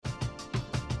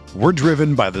We're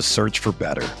driven by the search for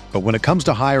better. But when it comes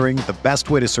to hiring, the best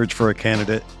way to search for a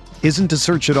candidate isn't to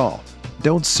search at all.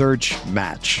 Don't search,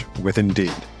 match with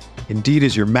Indeed. Indeed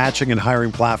is your matching and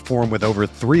hiring platform with over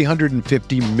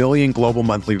 350 million global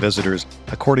monthly visitors,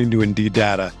 according to Indeed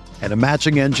data, and a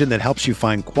matching engine that helps you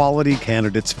find quality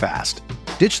candidates fast.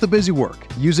 Ditch the busy work.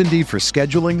 Use Indeed for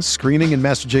scheduling, screening, and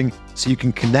messaging so you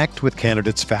can connect with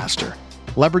candidates faster.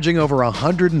 Leveraging over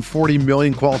 140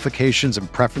 million qualifications and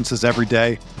preferences every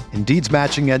day, Indeed's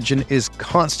matching engine is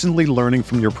constantly learning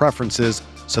from your preferences,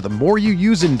 so the more you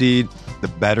use Indeed, the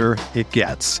better it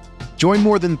gets. Join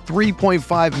more than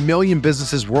 3.5 million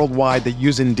businesses worldwide that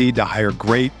use Indeed to hire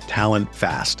great talent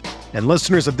fast. And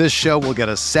listeners of this show will get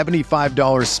a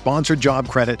 $75 sponsored job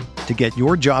credit to get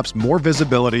your jobs more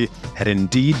visibility at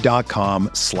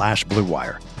Indeed.com/Blue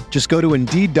Wire. Just go to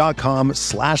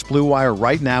Indeed.com/Blue Wire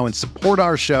right now and support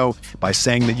our show by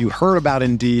saying that you heard about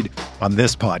Indeed on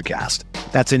this podcast.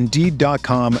 That's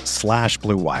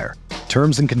Indeed.com/Blue Wire.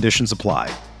 Terms and conditions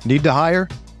apply. Need to hire?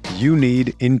 You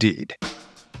need Indeed.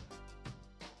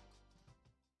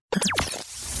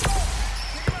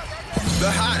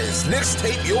 The hottest Knicks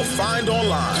tape you'll find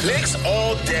online. Knicks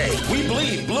all day. We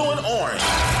bleed blue and orange.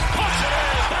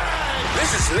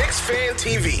 This is Knicks Fan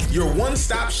TV, your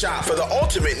one-stop shop for the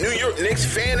ultimate New York Knicks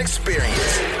fan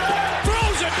experience.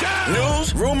 Throws it down.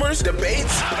 News, rumors,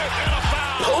 debates,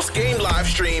 post-game live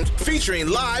streams featuring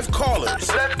live callers.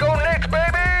 Let's go Knicks,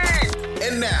 baby!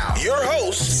 And now, your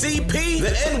host, CP,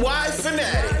 the NY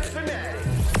Fanatic.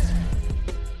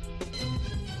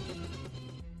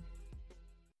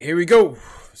 Here we go.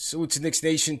 Salute to Knicks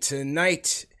Nation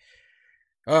tonight.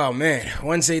 Oh, man.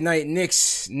 Wednesday night,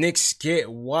 Knicks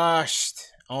get washed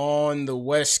on the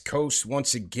West Coast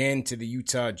once again to the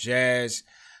Utah Jazz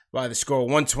by the score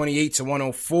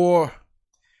 128-104.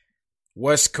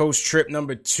 West Coast trip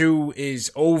number 2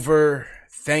 is over,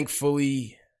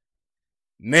 thankfully.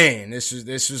 Man, this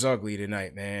was ugly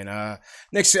tonight, man.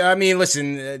 Knicks, I mean,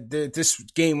 listen, this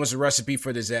game was a recipe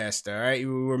for disaster, all right?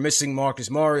 We were missing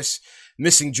Marcus Morris,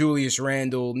 missing Julius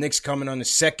Randle. Knicks coming on the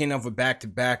second of a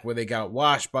back-to-back where they got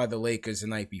washed by the Lakers the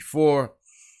night before.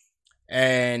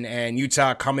 And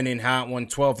Utah coming in hot, won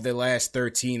 12 of their last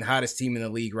 13, hottest team in the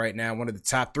league right now, one of the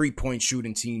top three-point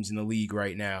shooting teams in the league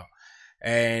right now.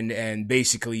 And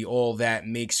basically all that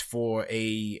makes for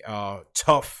a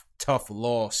tough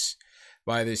loss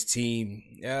by this team.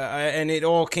 And it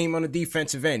all came on the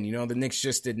defensive end. You know, the Knicks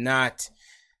just did not,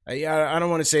 I don't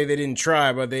want to say they didn't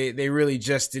try, but they really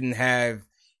just didn't have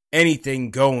anything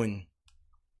going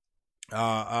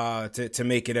to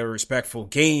make it a respectful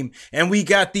game. And we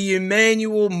got the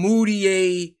Emmanuel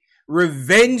Mudiay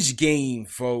revenge game,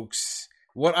 folks.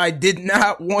 What I did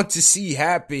not want to see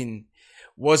happen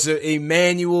was a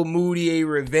Emmanuel Mudiay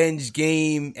revenge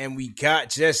game, and we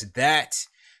got just that.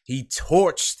 He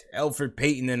torched Elfrid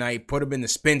Payton tonight, put him in the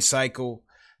spin cycle,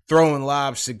 throwing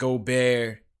lobs to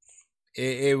Gobert.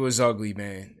 It was ugly,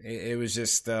 man. It was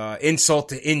just insult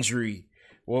to injury.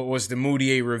 What was the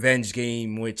Mudiay revenge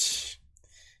game, which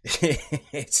you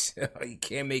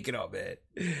can't make it up, man.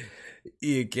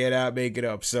 You cannot make it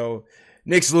up. So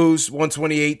Knicks lose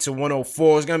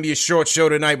 128-104. It's going to be a short show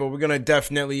tonight, but we're going to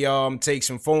definitely take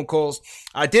some phone calls.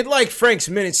 I did like Frank's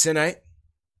minutes tonight.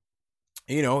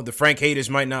 You know, the Frank haters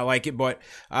might not like it, but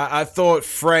I thought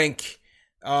Frank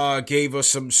gave us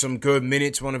some good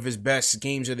minutes, one of his best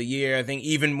games of the year. I think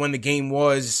even when the game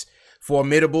was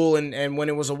formidable and when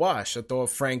it was a wash, I thought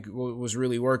Frank was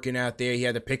really working out there. He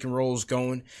had the pick and rolls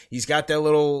going. He's got that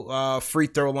little free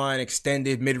throw line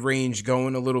extended mid-range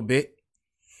going a little bit.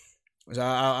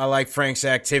 I like Frank's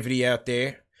activity out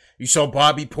there. You saw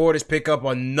Bobby Portis pick up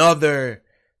another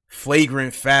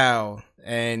flagrant foul,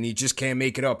 and he just can't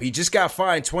make it up. He just got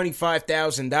fined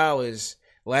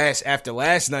 $25,000 after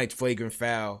last night's flagrant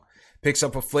foul. Picks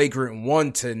up a flagrant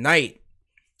one tonight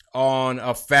on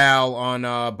a foul on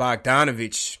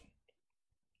Bogdanovich.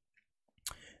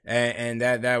 And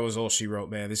that was all she wrote,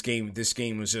 man. This game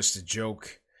was just a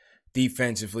joke.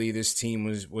 Defensively, this team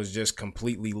was just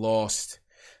completely lost.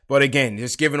 But again,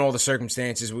 just given all the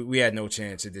circumstances, we had no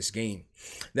chance at this game.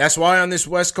 That's why on this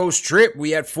West Coast trip,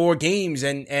 we had 4 games,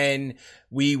 and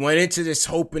we went into this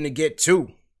hoping to get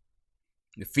 2.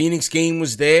 The Phoenix game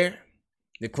was there.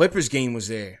 The Clippers game was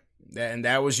there. And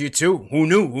that was your 2. Who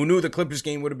knew? Who knew the Clippers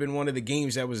game would have been one of the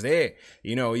games that was there?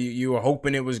 You know, you were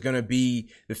hoping it was going to be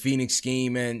the Phoenix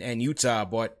game and Utah,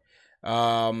 but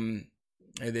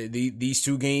these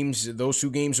 2 games, those 2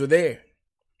 games were there.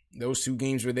 Those 2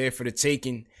 games were there for the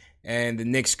taking, and the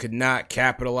Knicks could not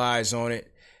capitalize on it.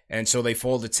 And so they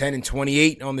fall to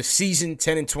 10-28 on the season,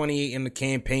 10-28 in the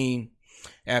campaign.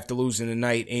 after losing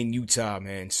tonight in Utah,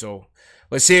 man. So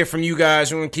let's hear it from you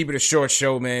guys. We're going to keep it a short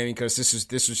show, man, because this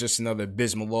was just another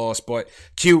abysmal loss. But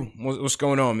Q, what's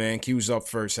going on, man? Q's up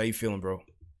first. How you feeling, bro?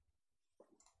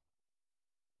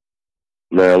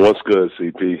 Man, what's good,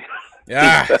 CP?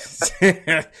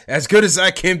 As good as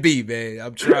I can be, man.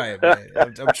 I'm trying, man.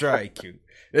 I'm trying, Q.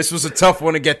 This was a tough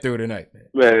one to get through tonight,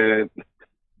 man.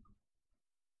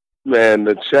 Man,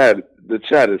 the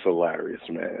chat is hilarious,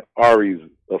 man. Ari's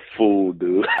a fool,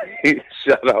 dude.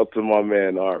 Shout out to my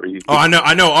man Ari. Oh, I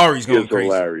know Ari's going crazy.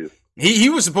 Hilarious. He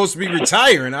was supposed to be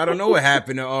retiring. I don't know what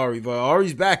happened to Ari, but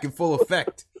Ari's back in full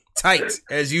effect. Tight,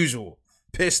 as usual.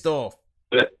 Pissed off.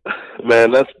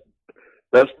 Man, that's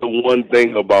the one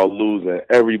thing about losing.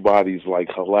 Everybody's like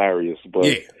hilarious. But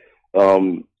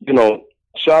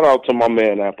shout out to my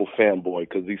man Apple Fanboy,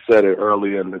 because he said it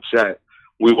earlier in the chat.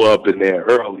 We were up in there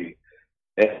early.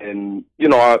 And,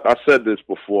 I said this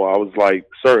before. I was like,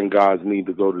 certain guys need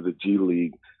to go to the G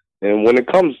League. And when it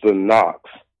comes to Knox,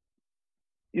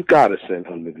 you got to send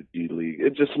him to the G League.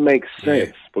 It just makes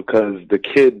sense because the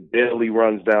kid barely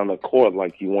runs down the court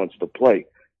like he wants to play.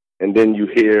 And then you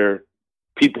hear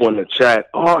people in the chat,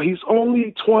 oh, he's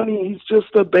only 20. He's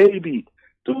just a baby.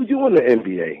 Dude, you in the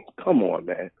NBA. Come on,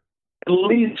 man. At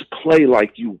least play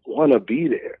like you want to be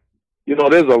there.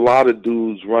 There's a lot of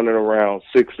dudes running around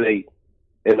 6'8"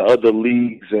 in other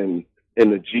leagues and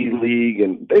in the G League,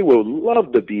 and they would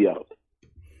love to be out.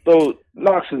 So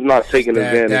Knox is not taking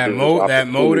advantage of that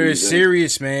motor is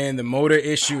serious, man. The motor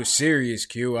issue is serious,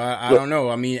 Q. I don't know.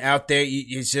 I mean, out there,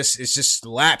 it's just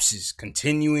lapses,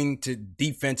 continuing to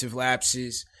defensive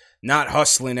lapses, not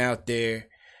hustling out there.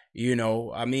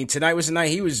 I mean, tonight was the night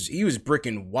he was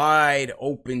bricking wide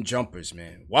open jumpers,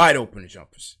 man. Wide open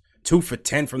jumpers. 2 for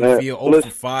 10 from the field, 0 for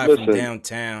 5 from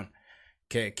downtown.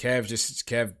 Kev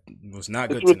was not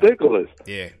good tonight. It's ridiculous.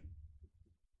 Yeah.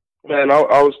 Man,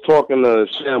 I was talking to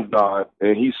Sham God,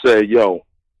 and he said, the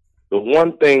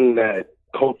one thing that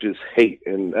coaches hate,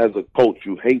 and as a coach,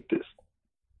 you hate this,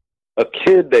 a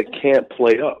kid that can't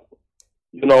play up.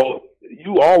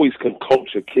 You always can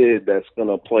coach a kid that's going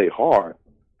to play hard,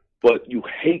 but you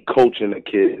hate coaching a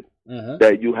kid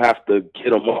that you have to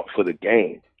get them up for the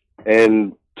game.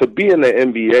 And to be in the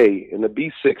NBA and to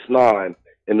be 6'9"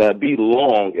 and to be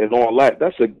long and all that,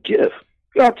 that's a gift.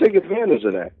 You got to take advantage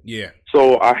of that. Yeah.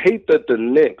 So I hate that the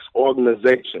Knicks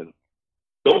organization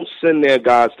don't send their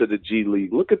guys to the G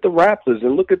League. Look at the Raptors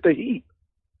and look at the Heat.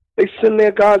 They send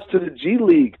their guys to the G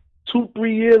League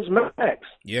 2-3 years max.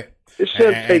 Yeah. It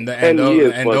should take 10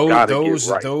 years for a guy to get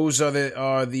right. Those are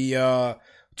the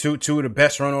two of the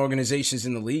best run organizations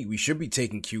in the league. We should be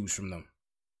taking cues from them.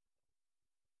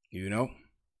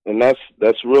 And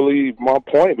that's really my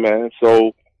point, man.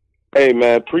 So, hey,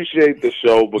 man, appreciate the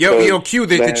show. Because, yo, Q,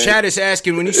 the chat is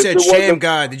asking, when you said Sham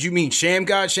God, did you mean Sham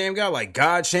God? Like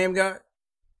God, Sham God?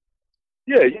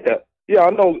 Yeah,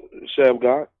 I know Sham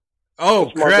God.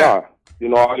 Oh, that's my guy.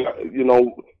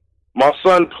 My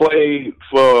son played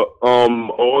for an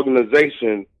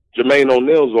organization, Jermaine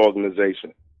O'Neal's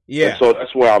organization. Yeah. And so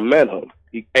that's where I met him.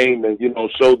 He came and,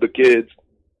 showed the kids,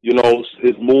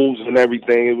 his moves and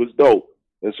everything. It was dope.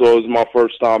 And so it was my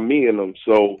first time meeting him.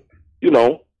 So,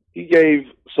 he gave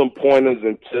some pointers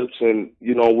and tips and,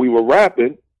 we were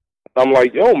rapping. I'm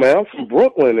like, yo, man, I'm from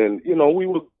Brooklyn. And, we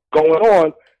were going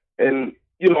on. And,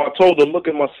 I told him, look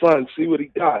at my son, see what he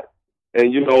got.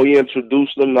 And, he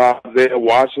introduced him to Isaiah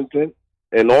Washington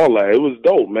and all that. It was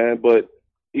dope, man. But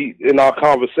in our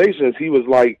conversations, he was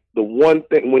like, the one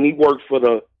thing, when he worked for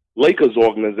the Lakers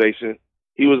organization,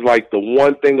 he was like, the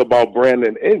one thing about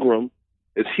Brandon Ingram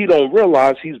is he don't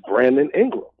realize he's Brandon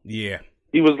Ingram. Yeah.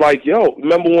 He was like, yo,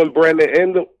 remember when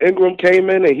Brandon Ingram came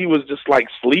in and he was just like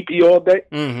sleepy all day?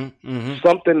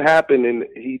 Something happened and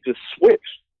he just switched.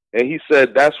 And he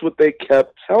said that's what they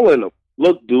kept telling him.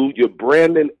 Look, dude, you're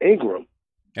Brandon Ingram.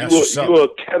 You're a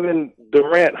Kevin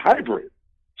Durant hybrid.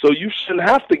 So you shouldn't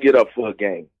have to get up for a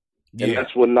game. Yeah. And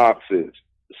that's what Knox is.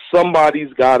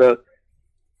 Somebody's got to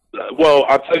 – well,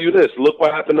 I'll tell you this. Look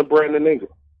what happened to Brandon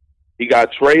Ingram. He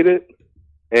got traded,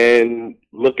 and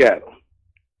look at him.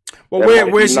 Well,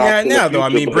 where's he at now, though? I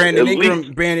mean, Brandon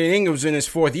Ingram's in his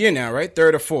fourth year now, right?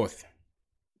 Third or fourth?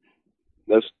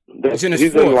 He's in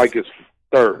his fourth. In like his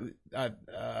third.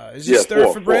 Is this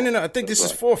third for Brandon? I think this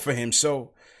is fourth for him.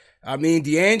 So, I mean,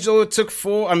 D'Angelo took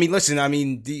 4. I mean, listen,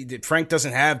 Frank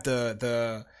doesn't have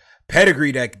the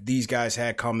pedigree that these guys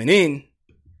had coming in.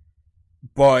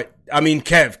 But, I mean,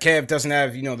 Kev doesn't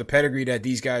have, the pedigree that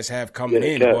these guys have coming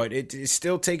in. Kev. But it's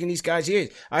still taking these guys years.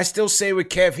 I still say with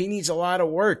Kev, he needs a lot of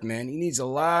work, man. He needs a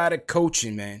lot of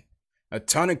coaching, man. A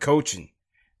ton of coaching.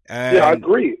 I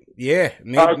agree. Yeah,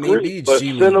 I agree, maybe but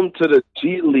G League. send them to the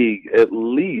G League at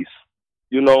least.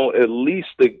 You know, at least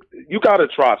you got to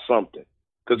try something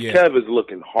because Kev is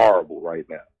looking horrible right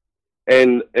now.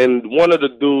 And one of the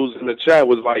dudes in the chat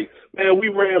was like, "Man, we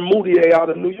ran Moutier out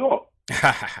of New York.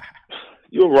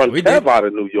 You'll run Kev out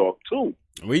of New York too.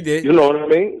 We did. You know what I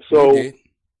mean? So,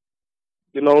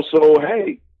 you know, so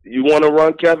hey, you want to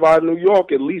run Kev out of New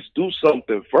York? At least do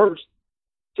something first.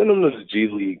 Send him to the G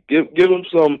League. Give him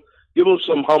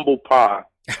some humble pie,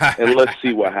 and let's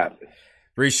see what happens."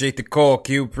 Appreciate the call,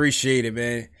 Q. Appreciate it,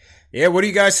 man. Yeah, what do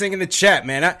you guys think in the chat,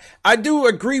 man? I do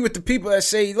agree with the people that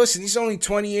say, listen, he's only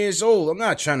 20 years old. I'm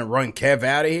not trying to run Kev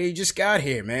out of here. He just got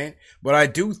here, man. But I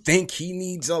do think he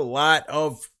needs a lot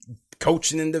of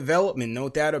coaching and development, no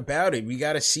doubt about it. We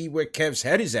got to see where Kev's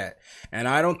head is at. And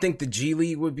I don't think the G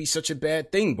League would be such a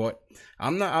bad thing, but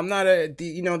I'm not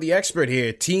the expert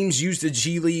here. Teams use the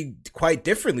G League quite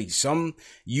differently. Some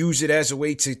use it as a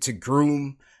way to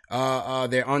groom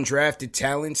their undrafted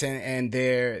talents and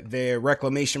their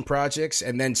reclamation projects,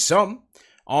 and then some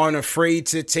aren't afraid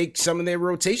to take some of their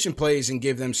rotation players and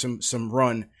give them some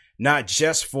run, not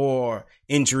just for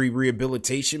injury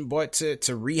rehabilitation, but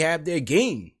to rehab their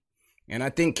game. And I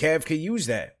think Kev could use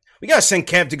that. We gotta send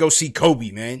Kev to go see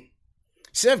Kobe, man.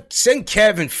 Send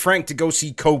Kev and Frank to go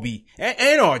see Kobe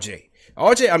and RJ.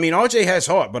 RJ has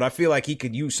heart, but I feel like he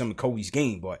could use some of Kobe's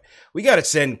game. But we got to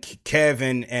send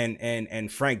Kevin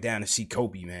and Frank down to see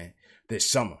Kobe, man, this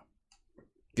summer.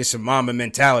 Get some Mamba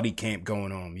mentality camp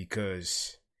going on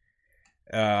because,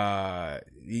 I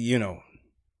don't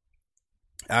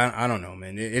know,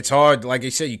 man. It's hard. Like I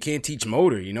said, you can't teach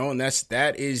motor, and that's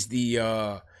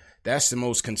the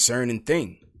most concerning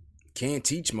thing. Can't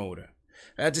teach motor.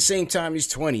 At the same time, he's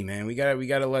 20, man. We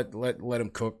gotta let him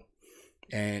cook.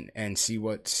 And see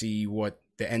what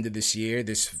the end of this year,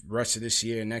 this rest of this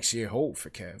year, and next year hold for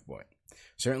Kev. But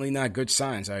certainly not good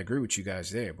signs. I agree with you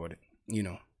guys there, but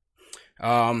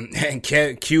and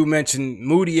Q mentioned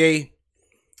Moutier.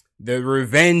 The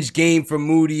revenge game for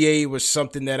Moutier was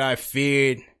something that I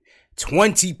feared.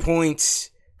 20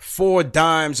 points, 4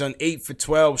 dimes on 8 for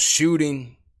 12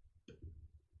 shooting.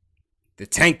 The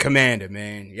Tank Commander,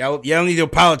 man. Y'all need to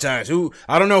apologize.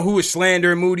 I don't know who was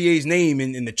slandering Moutier's name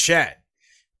in the chat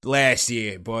last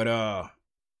year, but I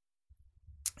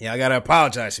gotta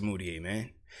apologize to Moutier,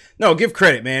 man. No, give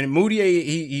credit, man. Moutier,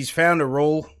 he's found a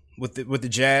role with the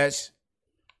Jazz.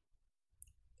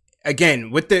 Again,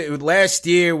 with last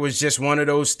year was just one of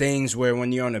those things where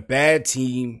when you're on a bad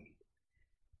team,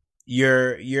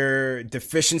 your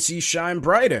deficiencies shine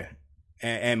brighter.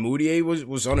 And Moutier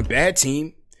was on a bad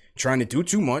team, trying to do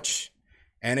too much,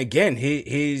 and again,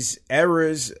 his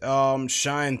errors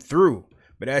shine through.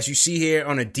 But as you see here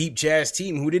on a deep Jazz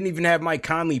team who didn't even have Mike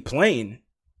Conley playing,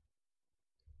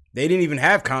 they didn't even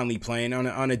have Conley playing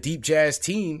on a deep Jazz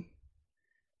team.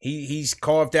 He's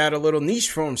carved out a little niche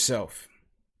for himself,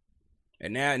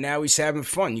 and now he's having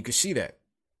fun. You can see that.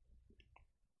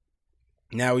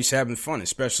 Now he's having fun,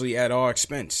 especially at our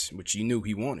expense, which he knew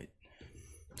he wanted.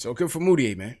 So good for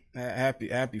Moutier, man.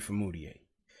 Happy for Moutier.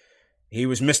 He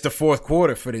was Mr. Fourth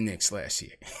Quarter for the Knicks last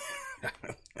year.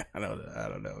 I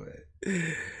don't know, man.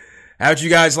 How'd you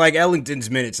guys like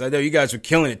Ellington's minutes? I know you guys were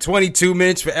killing it. 22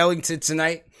 minutes for Ellington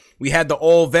tonight. We had the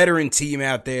all-veteran team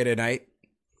out there tonight.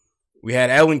 We had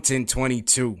Ellington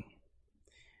 22.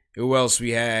 Who else?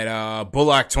 We had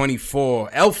Bullock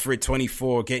 24. Alfred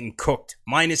 24 getting cooked.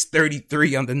 Minus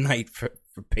 33 on the night for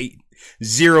Peyton.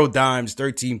 0 dimes,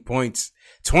 13 points.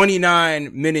 29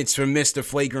 minutes for Mr.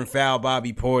 Flagrant Foul,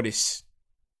 Bobby Portis.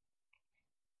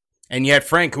 And you had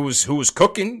Frank, who was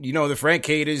cooking. The Frank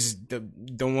haters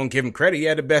don't want to give him credit. He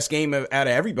had the best game out of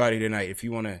everybody tonight. If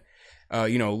you want to,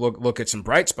 look at some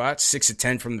bright spots. 6 of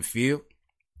 10 from the field,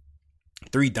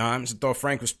 3 dimes. I thought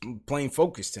Frank was playing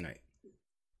focused tonight,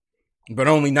 but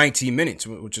only 19 minutes,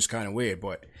 which is kind of weird.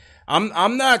 But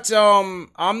I'm not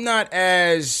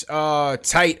as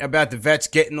tight about the vets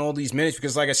getting all these minutes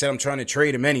because, like I said, I'm trying to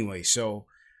trade him anyway. So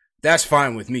that's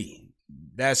fine with me.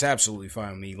 That's absolutely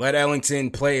fine with me. Let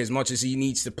Ellington play as much as he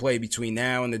needs to play between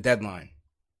now and the deadline.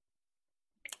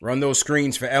 Run those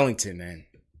screens for Ellington, man.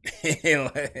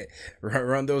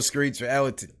 Run those screens for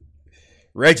Ellington.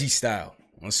 Reggie style.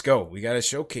 Let's go. We got to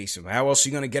showcase him. How else are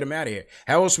we going to get him out of here?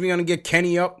 How else are we going to get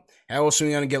Kenny up? How else are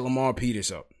we going to get Lamar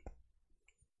Peters up?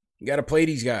 You got to play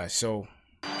these guys. So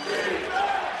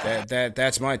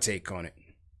that's my take on it.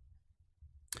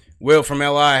 Will from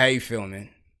LI, how you feeling, man?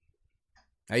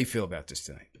 How you feel about this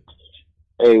tonight?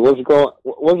 Hey, what's going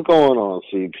on,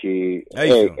 CP? How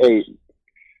you feeling?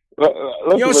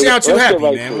 You don't sound too happy,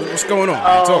 man. What's going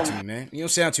on? Talk to me, man. You don't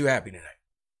sound too happy tonight.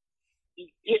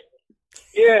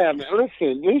 Yeah, man.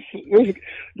 Listen, this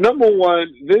number one,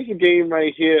 this game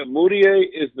right here, Moutier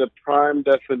is the prime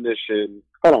definition.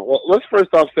 Hold on. Well, let's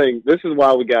first off saying this is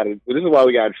why we got to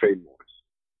trade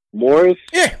Morris.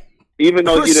 Yeah. Even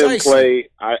though he didn't Precisely.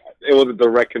 play, it was a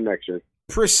direct connection.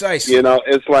 Precisely. You know,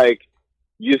 it's like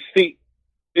you see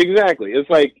exactly. It's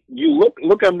like you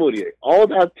look at Moutier. All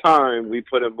that time we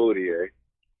put in Moutier,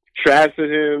 trashing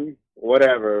him,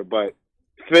 whatever. But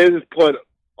Fizz put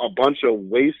a bunch of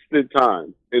wasted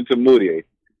time into Moutier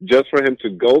just for him to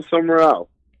go somewhere else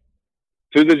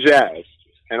to the Jazz.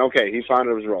 And okay, he found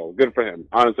his role. Good for him.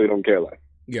 Honestly, don't care less.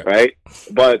 Yeah. Right?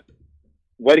 But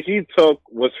what he took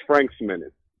was Frank's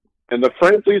minutes. And the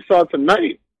Frank we saw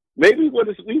tonight, maybe we would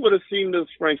have seen this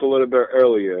Frank a little bit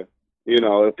earlier, you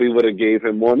know, if we would have gave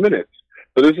him more minutes.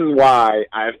 So this is why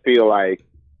I feel like,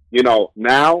 you know,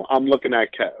 now I'm looking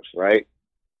at Cavs, right?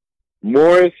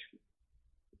 Morris,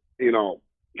 you know,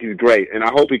 he's great, and I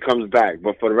hope he comes back.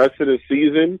 But for the rest of the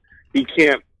season, he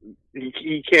can't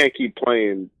keep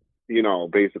playing, you know,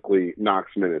 basically Knox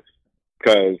minutes,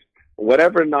 because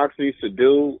whatever Knox needs to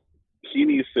do, he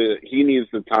needs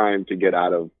the time to get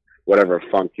out of whatever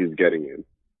funk he's getting in.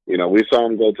 You know, we saw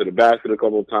him go to the basket a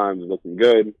couple of times, looking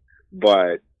good,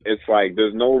 but it's like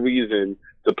there's no reason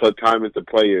to put time into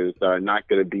players that are not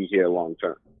going to be here long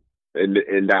term,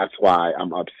 and that's why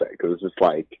I'm upset, because it's just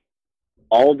like,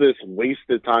 all this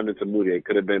wasted time into Moutier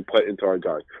could have been put into our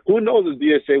guard. Who knows if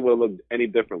DSJ would have looked any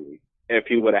differently if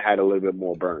he would have had a little bit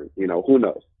more burn? You know, who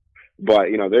knows?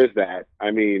 But, you know, there's that.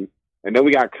 I mean, and then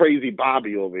we got crazy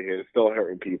Bobby over here still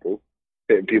hitting people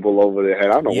over their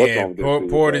head. I don't know what's wrong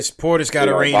with this. Porter's got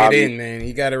to rein it in, man.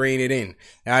 He got to rein it in.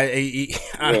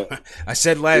 I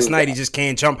said last night he just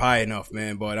can't jump high enough,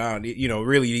 man. But, you know,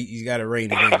 really, he's got to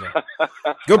rein it in, man.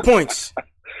 Good points.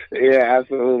 Yeah,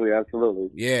 absolutely.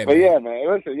 Yeah, but man. yeah, man.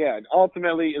 Listen, yeah.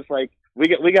 Ultimately, it's like we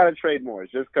got to trade more,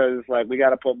 just because it's like we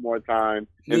got to put more time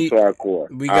into our core.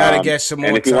 We got to get some more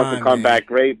time. And if he wants to come back,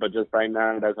 great. But just right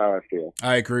now, that's how I feel.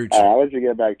 I agree with you. I'll let you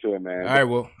get back to it, man. All right,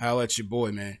 Will. I'll let your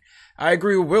boy, man. I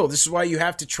agree with Will. This is why you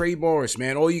have to trade Morris,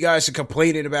 man. All you guys are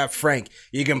complaining about Frank.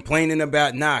 You're complaining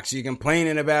about Knox. You're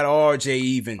complaining about RJ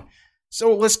even.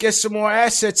 So let's get some more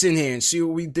assets in here and see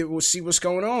what we did. We'll see what's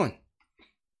going on.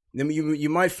 Then you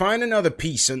might find another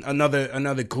piece,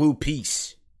 another glue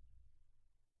piece.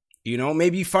 You know,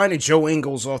 maybe you find a Joe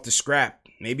Ingles off the scrap.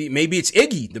 Maybe it's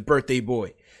Iggy, the birthday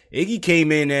boy. Iggy came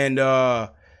in and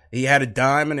he had a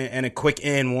dime and a quick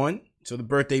and one. So the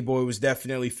birthday boy was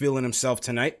definitely feeling himself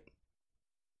tonight.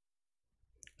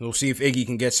 We'll see if Iggy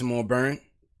can get some more burn.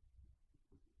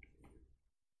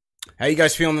 How you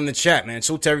guys feeling in the chat, man?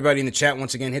 Salute to everybody in the chat.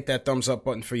 Once again, hit that thumbs up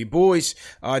button for you boys.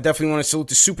 Definitely want to salute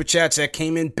the super chats that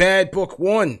came in. Bad Book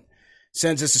 1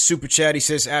 sends us a super chat. He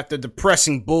says, after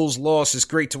depressing Bulls loss, it's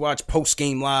great to watch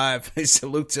post-game live.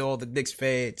 Salute to all the Knicks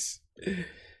fans.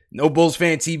 No Bulls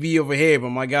fan TV over here, but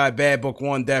my guy Bad Book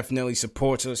 1 definitely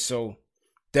supports us, so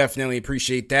definitely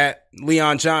appreciate that.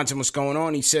 Leon Johnson, what's going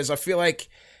on? He says, I feel like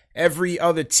every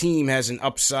other team has an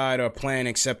upside or plan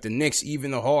except the Knicks.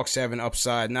 Even the Hawks have an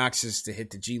upside. Knox is to hit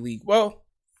the G League. Well,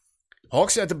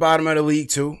 Hawks at the bottom of the league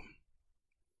too.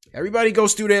 Everybody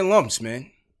goes through their lumps,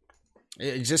 man.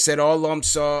 It's just that all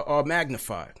lumps are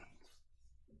magnified.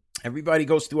 Everybody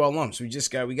goes through our lumps. We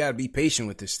got to be patient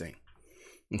with this thing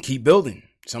and keep building.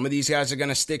 Some of these guys are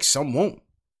gonna stick, some won't.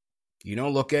 You know,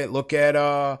 look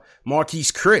at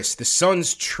Marquise Chris. The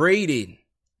Suns traded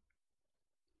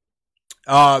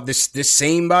this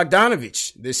same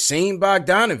Bogdanovich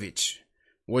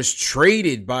was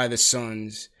traded by the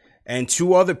Suns and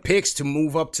 2 other picks to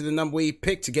move up to the number 8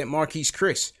 pick to get Marquise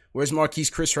Chris. Where's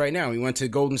Marquise Chris right now? He went to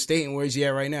Golden State, and where's he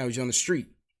at right now? He's on the street.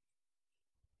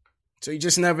 So you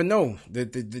just never know. The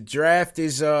draft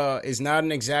is not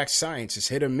an exact science. It's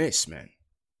hit or miss, man.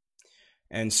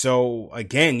 And so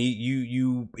again,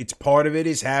 you it's part of it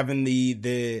is having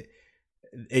the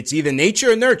it's either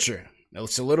nature or nurture.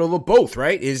 It's a little of both,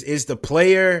 right? Is the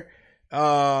player,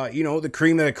 the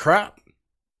cream of the crop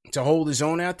to hold his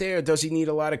own out there? Or does he need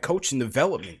a lot of coaching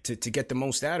development to get the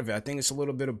most out of it? I think it's a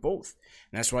little bit of both.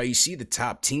 And that's why you see the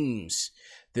top teams,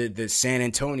 the San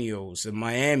Antonios, the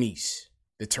Miamis,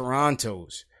 the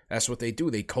Torontos. That's what they do.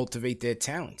 They cultivate their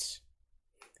talents.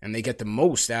 And they get the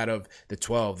most out of the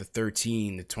 12, the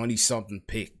 13, the 20-something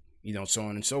pick. So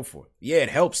on and so forth. Yeah, it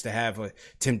helps to have a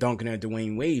Tim Duncan and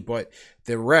Dwayne Wade, but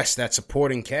the rest, that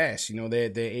supporting cast,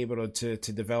 they're able to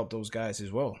develop those guys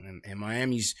as well. And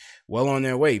Miami's well on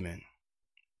their way, man.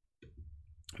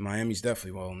 Miami's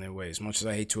definitely well on their way, as much as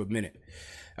I hate to admit it.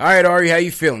 All right, Ari, how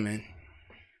you feeling, man?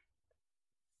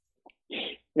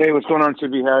 Hey, what's going on,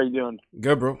 Chippy? How are you doing?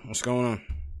 Good, bro. What's going on?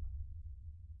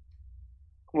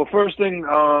 Well, first thing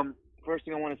I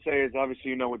want to say is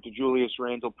obviously with the Julius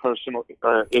Randle personal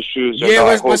issues.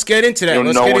 Yeah, let's get into that.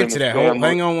 Let's get into that.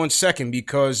 Hang on 1 second,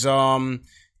 because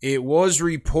it was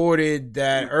reported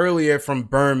that earlier from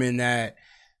Berman that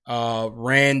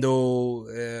Randle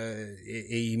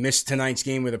he missed tonight's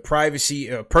game with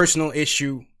a personal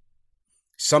issue.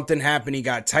 Something happened. He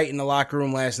got tight in the locker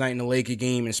room last night in the Laker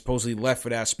game and supposedly left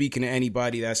without speaking to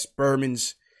anybody. That's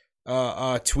Berman's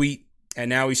tweet. And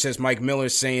now he says Mike Miller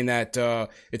is saying that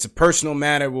it's a personal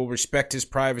matter. We'll respect his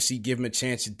privacy, give him a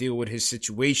chance to deal with his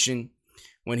situation.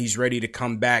 When he's ready to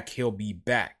come back, he'll be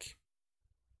back.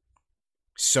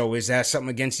 So is that something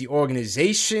against the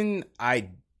organization?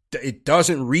 It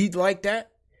doesn't read like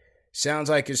that. Sounds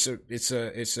like it's a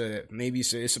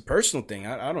personal thing.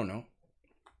 I don't know.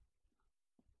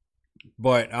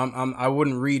 But I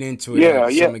wouldn't read into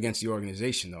it something against the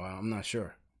organization, though. I'm not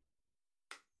sure.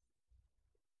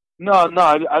 No,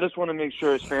 I just want to make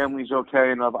sure his family's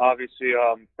okay, and obviously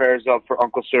prayers up for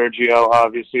Uncle Sergio.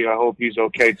 Obviously, I hope he's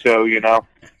okay too.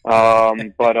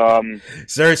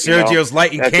 Sergio's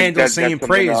lighting candles, saying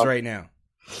prayers right now.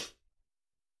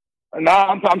 No,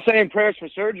 I'm saying prayers for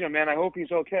Sergio, man. I hope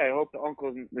he's okay. I hope the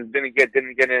uncle didn't get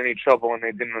in any trouble and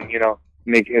they didn't,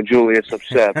 make Julius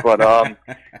upset. But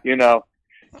because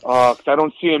I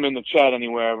don't see him in the chat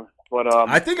anywhere. But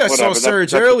I think I saw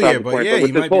Serge earlier, but yeah,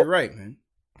 you might be right, man.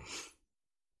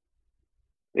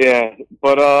 Yeah,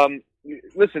 but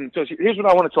listen. So here's what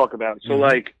I want to talk about. So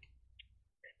I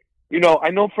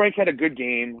know Frank had a good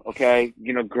game. Okay,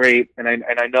 great, and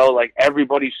I know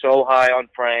everybody's so high on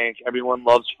Frank. Everyone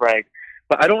loves Frank,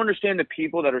 but I don't understand the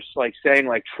people that are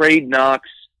saying trade Knox,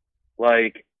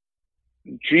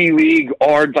 G League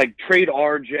trade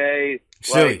RJ.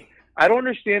 Silly. I don't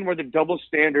understand where the double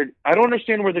standard. I don't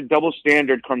understand where the double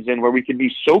standard comes in, where we can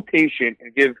be so patient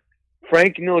and give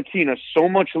Frank Ntilikina so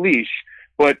much leash.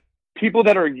 But people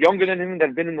that are younger than him, that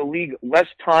have been in the league less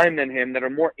time than him, that are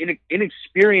more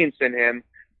inexperienced than him,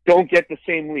 don't get the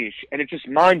same leash. And it's just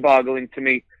mind-boggling to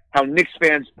me how Knicks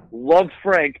fans love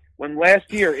Frank when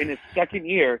last year, in his second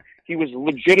year, he was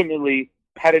legitimately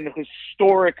had an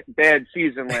historic bad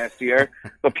season last year,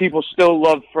 but people still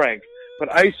love Frank. But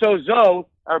ISO Zoe,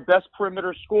 our best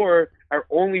perimeter scorer, our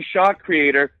only shot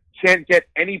creator, can't get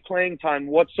any playing time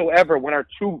whatsoever when our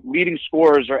two leading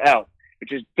scorers are out. It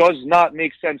just does not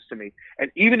make sense to me. And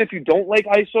even if you don't like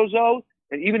Isozo,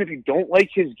 and even if you don't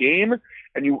like his game,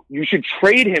 and you should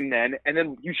trade him then, and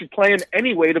then you should play him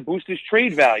anyway to boost his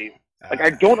trade value.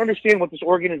 I don't understand what this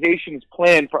organization's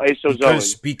plan for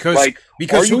Isozo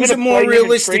because who's a more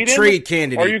realistic trade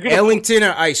candidate, Ellington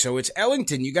or Iso? It's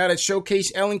Ellington. You got to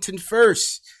showcase Ellington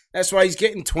first. That's why he's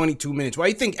getting 22 minutes. Why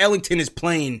do you think Ellington is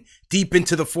playing deep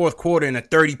into the fourth quarter in a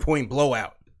 30-point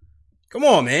blowout? Come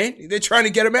on, man. They're trying to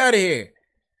get him out of here.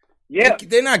 Yeah.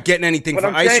 They're not getting anything for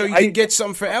ISO. You can get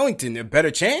something for Ellington. A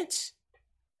better chance?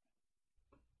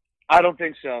 I don't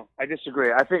think so. I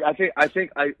disagree. I think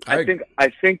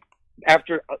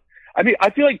after I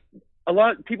feel like a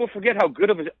lot of people forget how good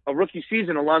of a rookie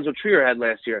season Alonzo Trier had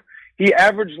last year. He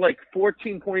averaged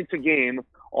 14 points a game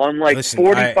on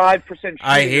 45% shooting.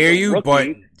 I hear you, but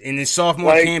in his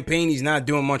sophomore campaign, he's not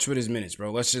doing much with his minutes,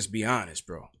 bro. Let's just be honest,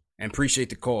 bro. And appreciate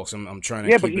the call. So I'm trying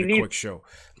to keep it a quick show.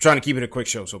 I'm trying to keep it a quick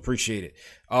show, so appreciate it.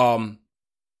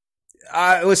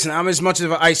 Listen, I'm as much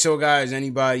of an ISO guy as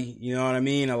anybody. You know what I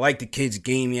mean? I like the kid's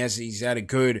game. He's had a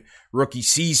good rookie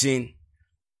season.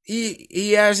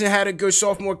 He hasn't had a good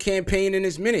sophomore campaign in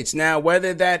his minutes. Now,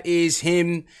 whether that is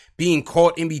him being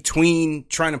caught in between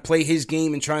trying to play his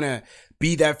game and trying to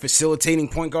be that facilitating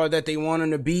point guard that they want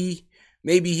him to be,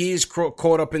 maybe he is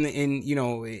caught up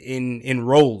in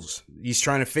roles. He's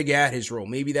trying to figure out his role.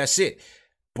 Maybe that's it.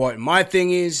 But my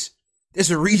thing is,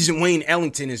 there's a reason Wayne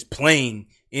Ellington is playing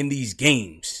in these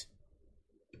games.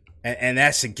 And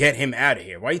that's to get him out of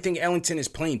here. Why do you think Ellington is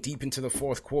playing deep into the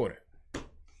fourth quarter?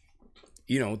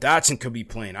 Dotson could be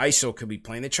playing. ISO could be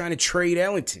playing. They're trying to trade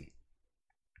Ellington.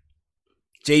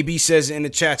 JB says in the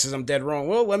chat, says I'm dead wrong.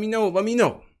 Well, let me know.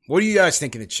 What do you guys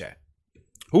think in the chat?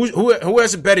 Who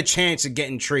has a better chance of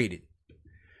getting traded?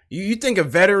 You think a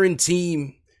veteran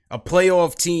team, a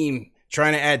playoff team,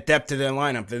 trying to add depth to their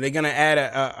lineup, are they going to add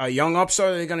a young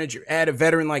upstart, or are they going to add a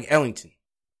veteran like Ellington?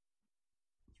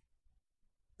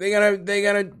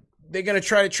 They're gonna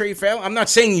try to trade for Ellington. I'm not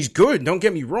saying he's good. Don't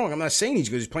get me wrong. I'm not saying he's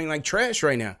good. He's playing like trash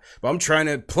right now. But I'm trying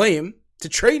to play him to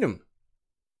trade him.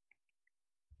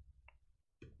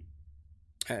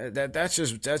 That's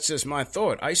just my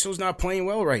thought. ISO's not playing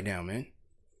well right now, man.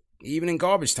 Even in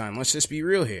garbage time. Let's just be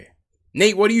real here.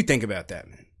 Nate, what do you think about that,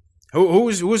 man?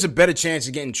 Who's a better chance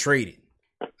of getting traded?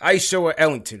 ISO or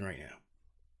Ellington right now?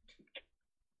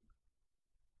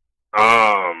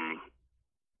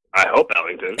 I hope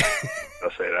Ellington.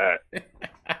 I'll say that.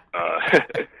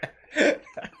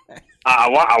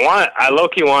 I low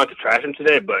key wanted to trash him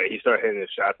today, but he started hitting his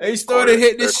shots. He started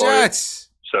hitting his shots.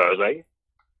 So I was like,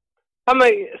 I'm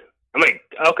like,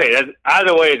 okay,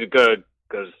 either way is good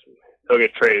because he'll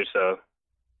get traded. So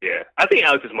yeah, I think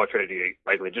Alex is more traded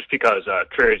likely just because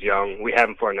Trier's young. We have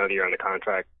him for another year on the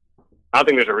contract. I don't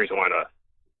think there's a reason why to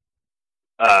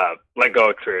let go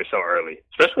of Trier so early,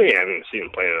 especially I haven't seen him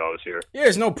playing at all this year. Yeah,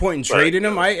 there's no point in trading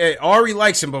him. Ari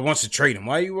likes him, but wants to trade him.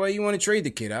 Why you want to trade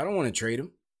the kid? I don't want to trade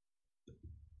him.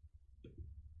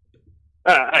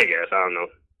 I guess I don't know.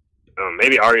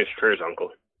 Maybe Ari is Trier's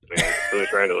uncle. Louis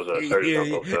Randle is Serge's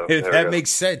uncle. So that makes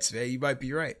sense, man. You might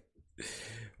be right.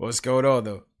 What's going on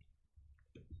though?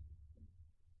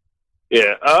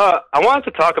 Yeah, I wanted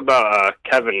to talk about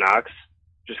Kevin Knox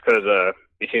just because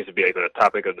he seems to be like a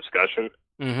topic of discussion.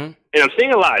 Mm-hmm. And I'm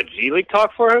seeing a lot of G League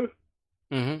talk for him,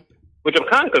 mm-hmm. which I'm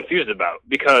kind of confused about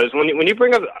because when you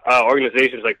bring up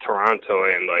organizations like Toronto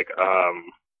and like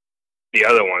the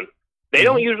other one, they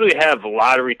don't usually have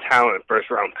lottery talent first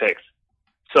round picks.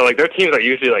 So like their teams are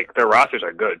usually like their rosters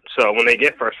are good. So when they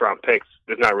get first round picks,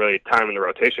 there's not really time in the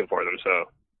rotation for them. So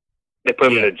they put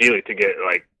them in the G League to get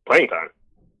like playing time.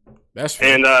 That's true.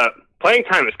 And playing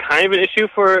time is kind of an issue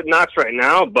for Knox right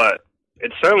now, but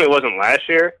it certainly wasn't last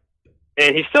year.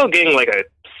 And he's still getting like a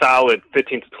solid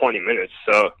 15 to 20 minutes.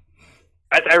 So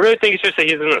I really think it's just that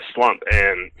he's in a slump,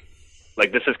 and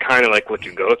like this is kind of like what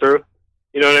you go through.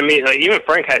 You know what I mean? Like even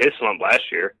Frank had his slump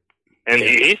last year, and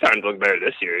he's starting to look better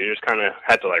this year. You just kind of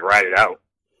had to like ride it out.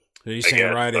 So he's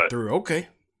saying ride it through. Okay.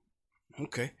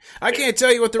 I can't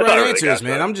tell you what the right answer is,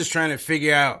 man. I'm just trying to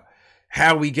figure out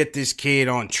how we get this kid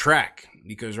on track,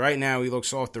 because right now he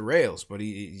looks off the rails, but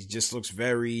he just looks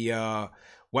very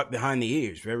wet behind the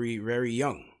ears, very, very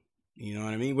young. You know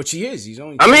what I mean? Which he is. He's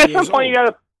only 20 at years some point old. you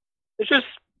gotta.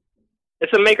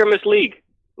 It's a make or miss league.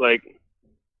 Like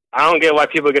I don't get why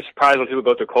people get surprised when people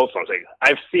go through cold slumps. Like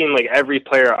I've seen like every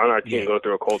player on our team go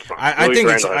through a cold slump. I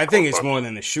think it's more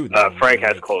than the shooting. Frank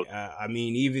has cold. I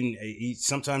mean, even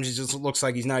sometimes he just looks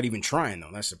like he's not even trying though.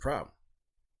 That's the problem.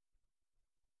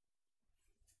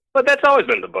 But that's always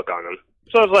been the book on him.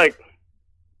 So it's like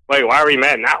why are we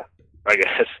mad now? I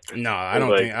guess. No, I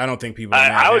don't think people. Are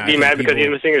mad I would be mad because he's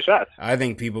missing his shots. I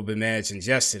think people have been mad since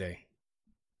yesterday.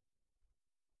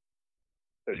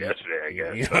 Yesterday, I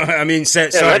guess. You know, I mean,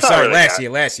 sorry, last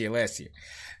year.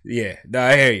 Yeah, no,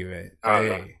 I hear you, man.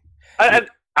 I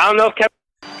don't know if Kevin.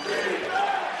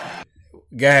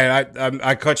 Go ahead.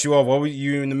 I cut you off. What were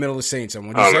you in the middle of saying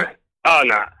something? What did you say? Oh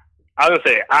no, I was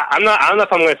gonna say I don't know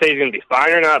if I'm gonna say he's gonna be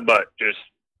fine or not, but just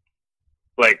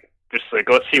like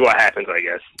let's see what happens. I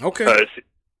guess. Okay. Because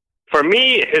for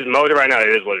me, his motor right now it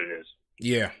is what it is.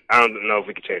 Yeah. I don't know if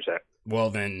we can change that.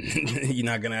 Well, then you're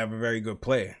not going to have a very good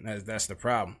player. That's the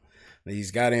problem.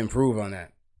 He's got to improve on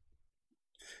that.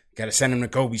 Got to send him to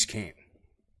Kobe's camp.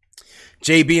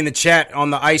 JB in the chat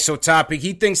on the ISO topic.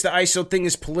 He thinks the ISO thing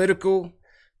is political.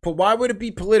 But why would it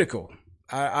be political?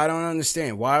 I don't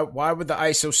understand. Why would the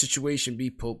ISO situation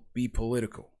be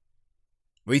political?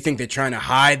 What do you think? They're trying to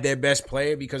hide their best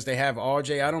player because they have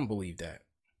RJ? I don't believe that.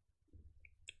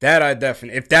 That I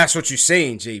definitely, if that's what you're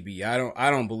saying, JB,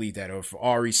 I don't believe that. Or if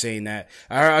Ari's saying that,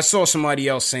 I saw somebody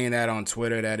else saying that on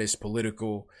Twitter that is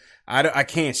political. I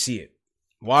can't see it.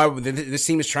 Why this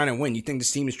team is trying to win? You think this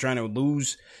team is trying to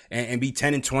lose and be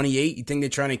 10-28? You think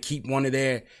they're trying to keep one of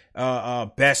their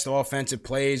best offensive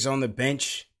players on the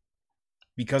bench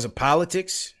because of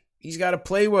politics? He's got to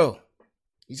play well.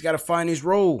 He's got to find his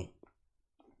role.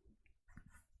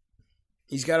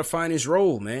 He's got to find his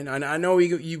role, man. I know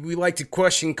we like to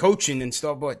question coaching and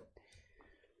stuff, but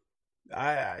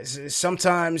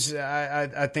sometimes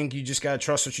I think you just got to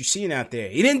trust what you're seeing out there.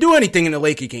 He didn't do anything in the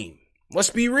Laker game. Let's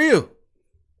be real.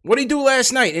 What did he do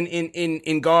last night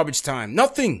in garbage time?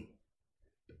 Nothing.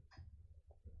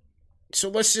 So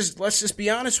let's just be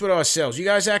honest with ourselves. You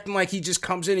guys acting like he just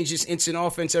comes in and just instant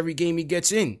offense every game he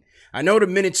gets in. I know the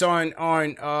minutes aren't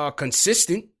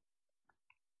consistent.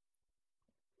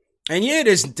 And yeah,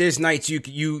 there's nights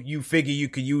you figure you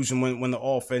could use him when the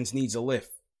offense needs a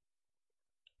lift.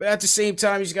 But at the same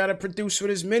time, he's got to produce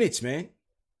with his minutes, man.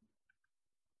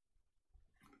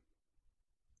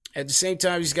 At the same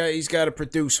time, he's got to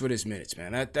produce with his minutes,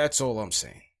 man. That's all I'm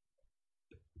saying.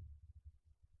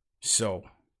 So,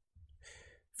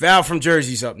 Val from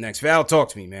Jersey's up next. Val, talk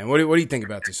to me, man. What do you think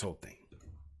about this whole thing?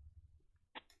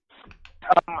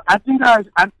 I think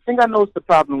I know what's the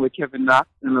problem with Kevin Knox,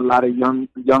 and a lot of young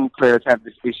players have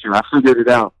this issue. I figured it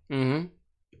out. Mm-hmm.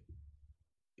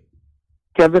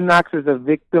 Kevin Knox is a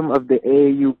victim of the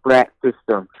AAU brat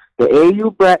system. The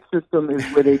AAU brat system is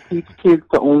where they teach kids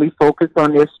to only focus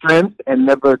on their strengths and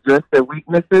never address their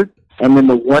weaknesses. And then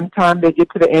the one time they get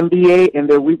to the NBA and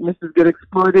their weaknesses get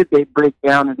exploited, they break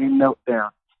down and they melt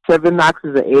down. Kevin Knox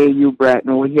is an AAU brat,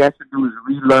 and what he has to do is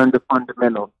relearn the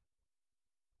fundamentals.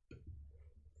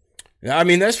 I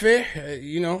mean, that's fair.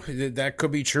 That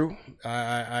could be true.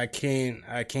 I can't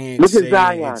Look say at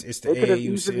Zion. It's the they could have AAU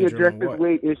easily syndrome. addressed his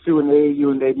weight issue in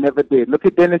AAU, and they never did. Look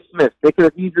at Dennis Smith. They could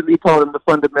have easily taught him the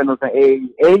fundamentals in AAU.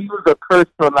 AAU is a curse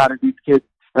for a lot of these kids,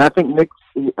 and I think Knicks,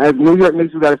 as New York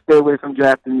Knicks, we got to stay away from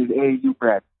drafting these AAU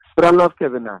brats. But I love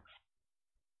Kevin Knox.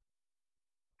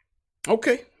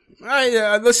 Okay. All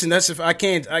right, listen. That's if I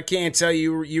can't tell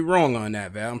you're wrong on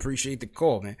that, Val. I appreciate the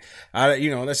call, man.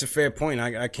 That's a fair point.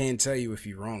 I can't tell you if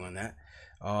you're wrong on that.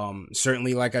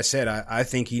 Certainly, like I said, I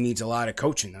think he needs a lot of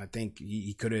coaching. I think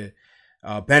he could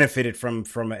have benefited from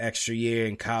an extra year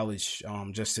in college,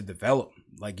 just to develop,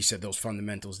 like you said, those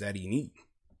fundamentals that he needs.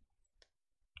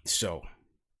 So.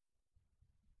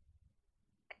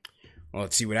 Well,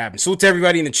 let's see what happens. Salute to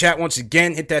everybody in the chat once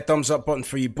again. Hit that thumbs up button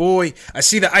for your boy. I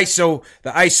see the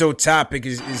ISO topic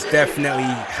is definitely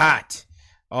hot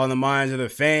on the minds of the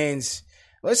fans.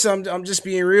 Listen, I'm just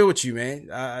being real with you, man.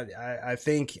 I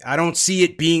think I don't see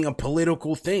it being a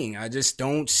political thing. I just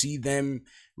don't see them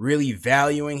really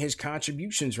valuing his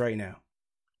contributions right now.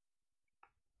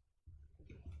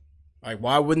 Like,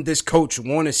 why wouldn't this coach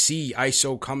want to see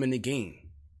ISO come in the game?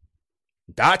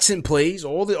 Dotson plays.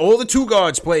 All the two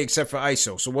guards play except for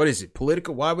ISO. So what is it?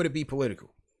 Political? Why would it be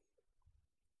political?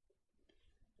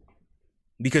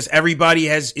 Because everybody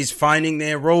is finding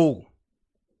their role.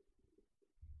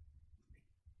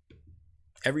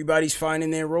 Everybody's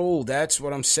finding their role. That's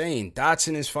what I'm saying.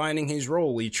 Dotson is finding his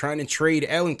role. You're trying to trade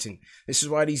Ellington. This is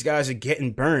why these guys are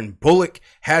getting burned. Bullock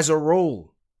has a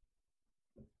role.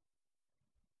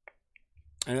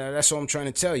 And that's what I'm trying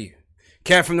to tell you.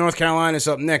 Kev from North Carolina is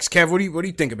up next. Kev, what do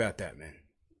you think about that, man?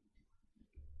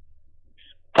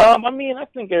 I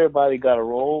think everybody got a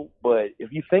role, but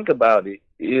if you think about it,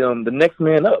 the next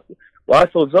man up. Well,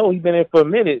 so Zoe, he's been in for a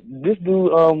minute. This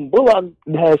dude, Bullock,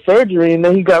 had surgery, and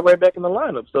then he got right back in the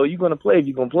lineup. So you're gonna play if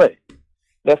you're gonna play.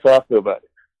 That's how I feel about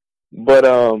it. But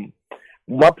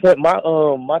my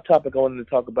topic I wanted to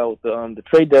talk about was the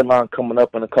trade deadline coming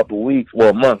up in a couple of weeks,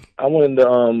 a month. I wanted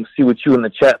to see what you in the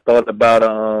chat thought about.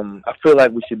 I feel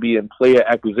like we should be in player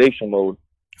acquisition mode.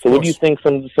 So what do you think?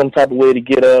 Some type of way to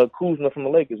get Kuzma from the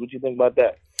Lakers? What do you think about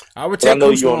that? I would take. I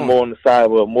know you're more on the side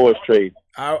of a Morris trade.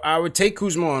 I would take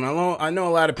Kuzma on. I know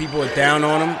a lot of people are down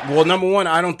on him. Well, number one,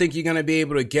 I don't think you're going to be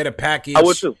able to get a package. I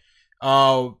would too.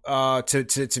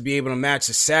 To be able to match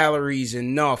the salaries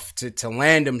enough to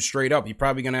land him straight up. You're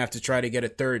probably going to have to try to get a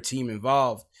third team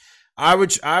involved. I would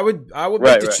make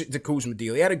the Kuzma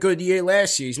deal. He had a good year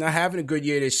last year. He's not having a good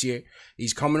year this year.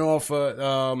 He's coming off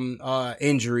a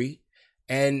injury.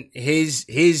 And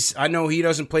his I know he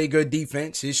doesn't play good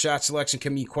defense. His shot selection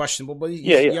can be questionable, but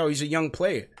he's a young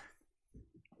player.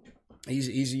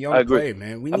 He's a young player,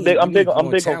 man. I'm big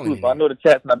on Kuzma. I know the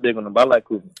chat's not big on him, but I like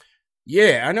Kuzma.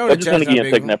 Yeah, I know the chat's not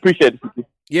big on him. Appreciate it.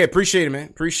 Yeah, appreciate it, man.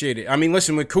 Appreciate it. I mean,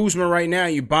 listen, with Kuzma right now,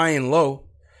 you're buying low.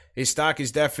 His stock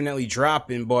is definitely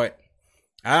dropping, but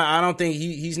I don't think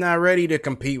he's not ready to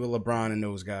compete with LeBron and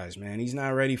those guys, man. He's not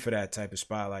ready for that type of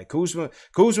spotlight.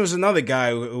 Kuzma's another guy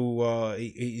who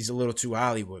he's a little too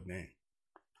Hollywood, man.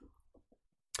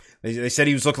 They said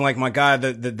he was looking like my guy,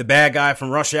 the bad guy from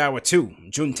Rush Hour 2,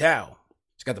 Jun Tao.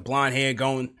 He's got the blonde hair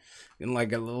going, and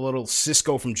like a little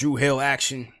Cisco from Drew Hill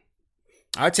action.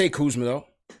 I'd take Kuzma though.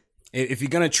 If you're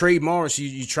gonna trade Morris,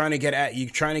 you're trying to get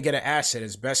an asset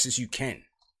as best as you can.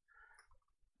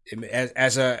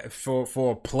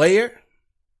 For a player,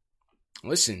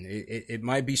 listen, it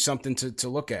might be something to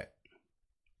look at.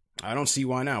 I don't see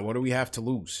why not. What do we have to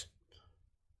lose?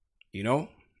 You know?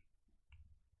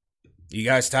 You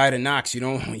guys tired of Knox. You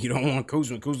don't want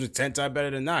Kuzma. Kuzma's 10 times better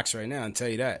than Knox right now, I'll tell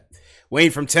you that.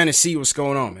 Wayne from Tennessee, what's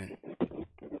going on, man?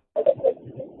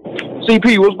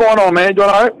 CP, what's going on, man? You doing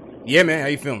all right? Yeah, man. How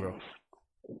you feeling, bro?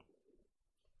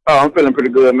 Oh, I'm feeling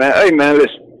pretty good, man. Hey, man,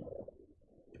 listen.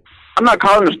 I'm not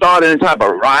calling to start any type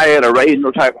of riot or raise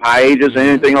no type of hiatus or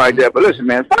anything like that. But listen,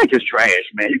 man, Frank is trash,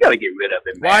 man. You got to get rid of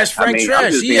him, man. Why is Frank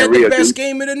trash? He had the best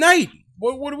game of the night.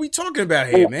 What are we talking about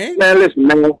here, man? Man, listen,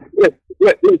 man.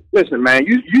 Listen, man.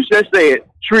 You just said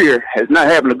Trier is not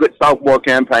having a good sophomore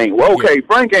campaign. Well, okay, yeah.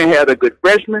 Frank ain't had a good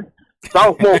freshman,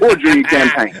 sophomore, or junior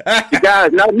campaign. The guy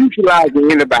is not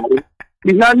neutralizing anybody.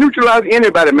 He's not neutralizing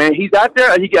anybody, man. He's out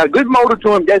there. He got a good motor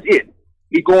to him. That's it.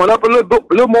 He's going up a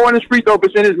little more in his free throw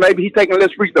percentage. Maybe he's taking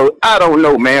less free throws. I don't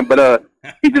know, man. But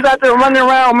he's just out there running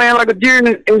around, man, like a deer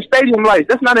in stadium lights.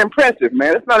 That's not impressive,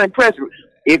 man. That's not impressive.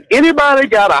 if anybody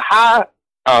got a high,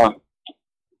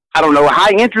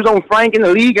 high interest on Frank in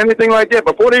the league, anything like that,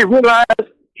 before they realize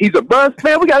he's a bust,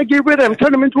 man, we got to get rid of him,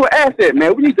 turn him into an asset,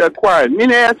 man. We need to acquire as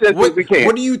many assets as we can.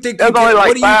 What do you think? There's only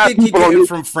like five people you're getting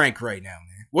from Frank right now,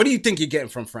 man? What do you think you're getting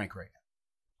from Frank right now?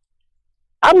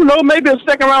 I don't know, maybe a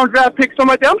second round draft pick, something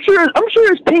like that. I'm sure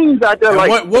there's teams out there and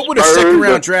like what would a second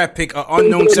round draft pick, an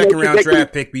unknown second round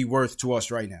draft pick, be worth to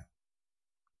us right now?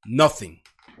 Nothing.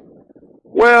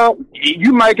 Well,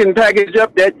 you might can package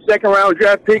up that second round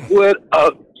draft pick with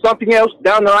something else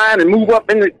down the line and move up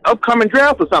in the upcoming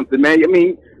draft or something, man. I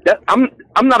mean, I'm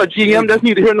not a GM. That's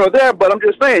neither here nor there, but I'm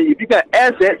just saying, if you got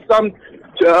assets,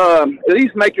 to at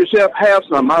least make yourself have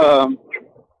some.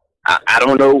 I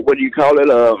don't know, what do you call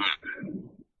it?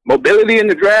 Mobility in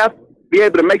the draft. Be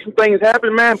able to make some things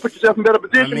happen, man. Put yourself in better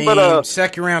position. I mean, but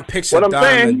second round picks. What I'm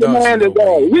saying, man, is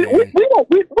we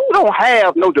don't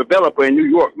have no developer in New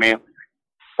York, man.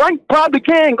 Frank probably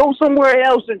can go somewhere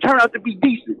else and turn out to be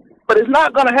decent, but it's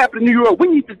not going to happen in New York. We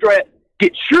need to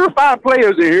get surefire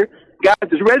players in here, guys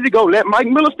that's ready to go. Let Mike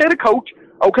Miller stay the coach.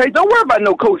 Okay, don't worry about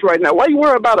no coach right now. Why you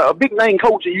worry about a big name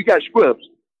coach and you got scrubs?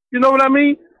 You know what I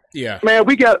mean? Yeah. Man,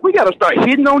 we got to start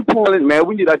hitting on talent, man.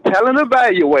 We need a talent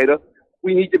evaluator.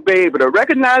 We need to be able to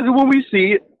recognize it when we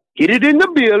see it, get it in the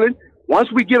building. Once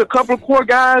we get a couple of core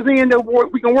guys in that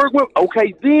we can work with,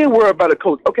 okay, then worry about a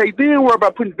coach. Okay, then worry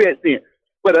about putting vets in.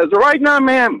 But as of right now,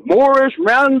 man, Morris,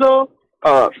 Randall,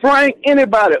 Frank,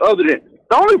 anybody other than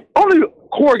the only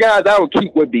core guys I would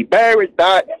keep would be Barrett,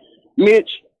 Dot, Mitch,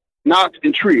 Knox,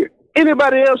 and Trier.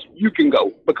 Anybody else, you can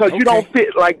go because you don't fit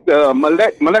like the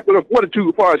molecular fortitude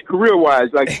as far as career-wise,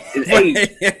 like in age.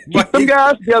 Keep them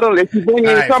guys better unless you bring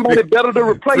in somebody better to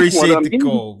replace one of them.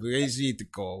 Appreciate the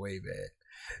call, way man.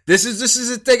 This is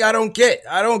the thing I don't get.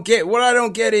 What I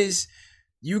don't get is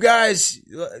you guys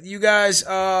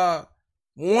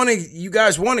want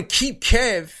to keep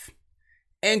Kev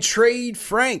and trade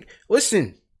Frank.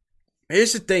 Listen,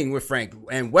 here's the thing with Frank,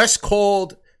 and Wes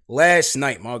called last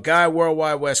night. My guy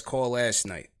Worldwide Wes called last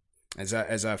night as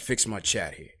I fix my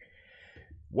chat here.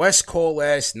 Wes called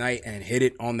last night and hit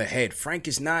it on the head. Frank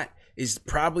is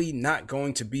probably not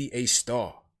going to be a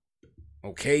star.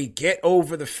 Okay, get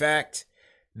over the fact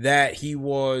that he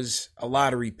was a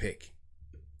lottery pick.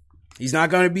 He's not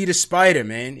going to be the Spider,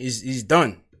 man. He's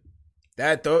done.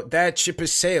 That ship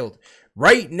has sailed.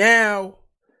 Right now,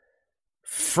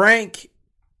 Frank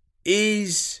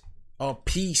is a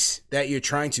piece that you're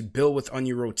trying to build with on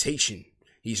your rotation.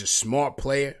 He's a smart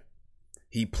player.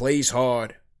 He plays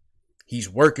hard. He's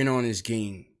working on his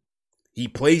game. He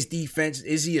plays defense.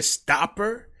 Is he a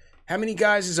stopper? How many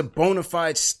guys is a bona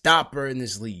fide stopper in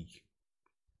this league?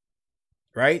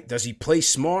 Right? Does he play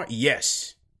smart?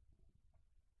 Yes.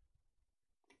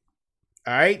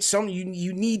 All right,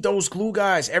 you need those glue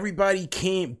guys. Everybody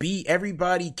can't be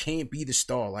the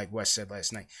star, like Wes said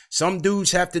last night. Some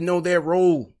dudes have to know their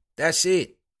role. That's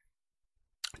it.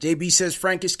 JB says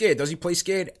Frank is scared. Does he play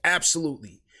scared?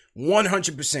 Absolutely.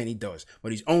 100% he does.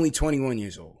 But he's only 21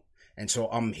 years old. And so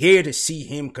I'm here to see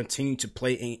him continue to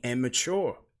play and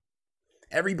mature.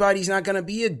 Everybody's not going to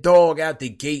be a dog out the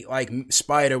gate like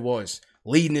Spider was,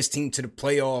 leading his team to the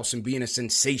playoffs and being a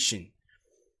sensation.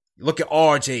 Look at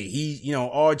RJ.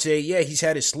 He's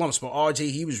had his slumps, but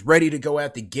RJ, he was ready to go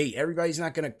out the gate. Everybody's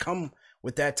not going to come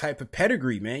with that type of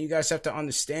pedigree, man. You guys have to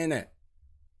understand that.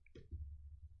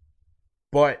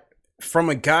 But from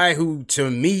a guy who,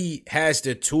 to me, has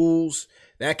the tools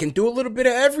that can do a little bit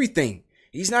of everything,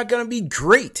 he's not going to be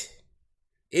great.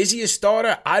 Is he a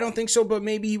starter? I don't think so, but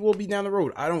maybe he will be down the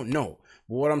road. I don't know.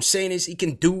 But what I'm saying is he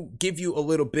can give you a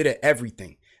little bit of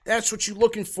everything. That's what you're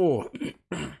looking for.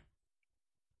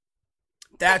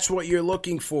 That's what you're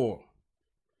looking for.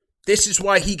 This is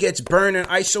why he gets burned and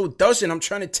ISO doesn't. I'm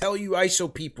trying to tell you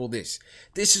ISO people this.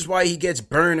 This is why he gets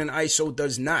burned and ISO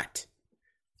does not.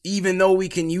 Even though we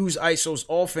can use ISO's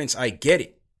offense, I get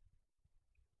it.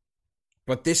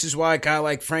 But this is why a guy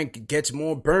like Frank gets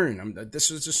more burn.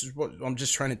 This is what I'm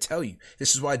just trying to tell you.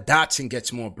 This is why Dotson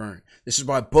gets more burn. This is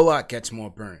why Bullock gets more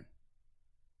burn.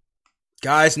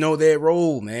 Guys know their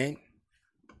role, man.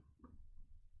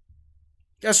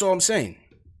 That's all I'm saying.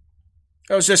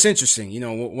 That was just interesting. You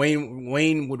know,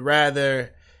 Wayne would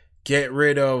rather get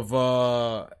rid of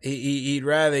he'd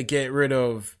rather get rid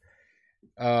of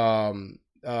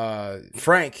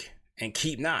Frank and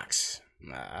keep Knox.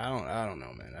 I don't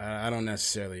know, man. I don't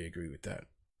necessarily agree with that.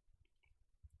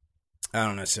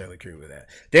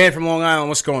 Dan from Long Island,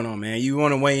 what's going on, man? You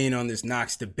want to weigh in on this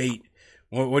Knox debate?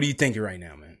 What are you thinking right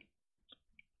now, man?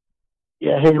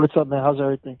 Yeah, hey, what's up, man? How's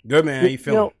everything? Good, man. How you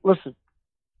feeling? Listen,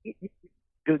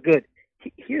 good.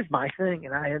 Here's my thing,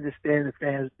 and I understand the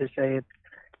fans, they're saying,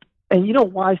 And you know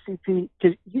why, CP?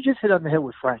 Because you just hit on the head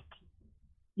with Frank.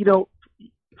 You know,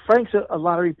 Frank's a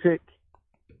lottery pick.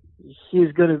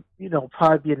 He's going to,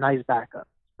 probably be a nice backup,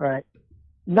 right?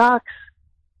 Knox,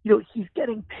 he's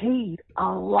getting paid a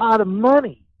lot of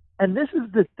money. And this is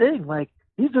the thing. Like,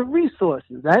 these are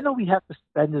resources. I know we have to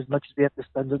spend as much as we have to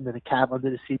spend under the cap,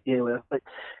 under the CPA, whatever, but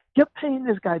you're paying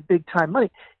this guy big-time money.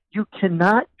 You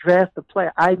cannot draft a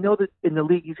player. I know that in the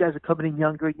league, you guys are coming in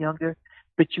younger and younger,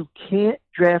 but you can't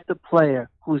draft a player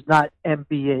who's not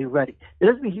NBA ready. It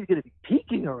doesn't mean he's going to be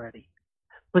peaking already,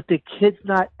 but the kid's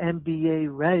not NBA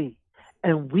ready.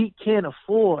 And we can't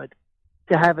afford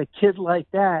to have a kid like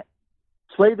that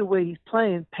play the way he's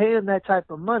playing, pay him that type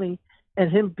of money, and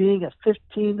him being a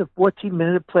 15 to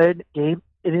 14-minute player in the game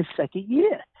in his second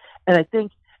year. And I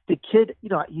think the kid,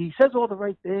 he says all the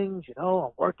right things.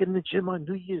 I'm working in the gym on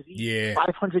New Year's Eve,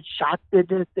 500 shots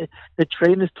that the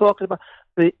trainer's talking about.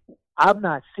 But I'm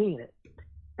not seeing it.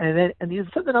 And there's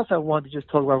something else I wanted to just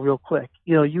talk about real quick.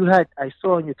 I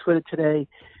saw on your Twitter today,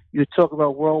 you were talking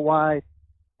about Worldwide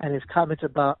and his comments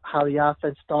about how the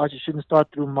offense starts. It shouldn't start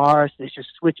through Morris. They should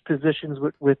switch positions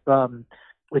with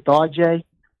RJ.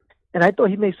 And I thought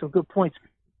he made some good points.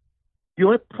 The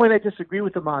only point I disagree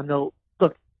with him on, though,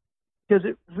 look, does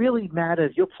it really matter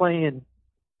if you're playing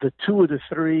the 2 or the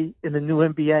 3 in the new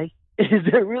NBA? Is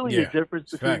there really a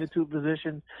difference between the two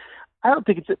positions? I don't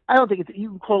think it's you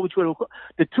can call it which way to call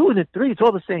the 2 and the 3. It's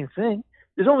all the same thing.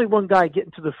 There's only one guy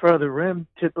getting to the further rim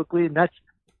typically, and that's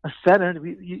a center.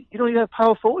 You don't even have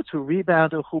power forwards who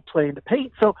rebound or who play in the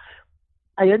paint. So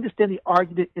I understand the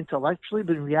argument intellectually,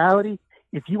 but in reality,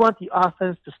 if you want the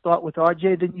offense to start with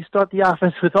RJ, then you start the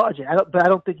offense with RJ. I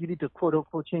don't think you need to quote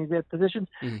unquote change their positions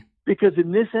because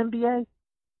in this NBA,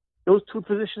 those two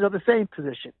positions are the same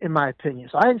position, in my opinion.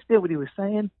 So I understand what he was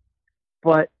saying,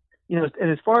 but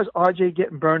and as far as RJ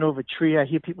getting burned over Trier, I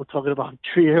hear people talking about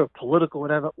Trier or political,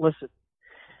 whatever. Listen,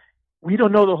 we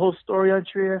don't know the whole story on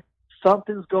Trier.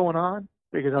 Something's going on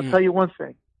because I'll tell you one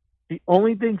thing: the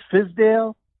only thing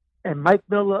Fizdale and Mike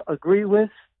Miller agree with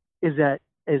is that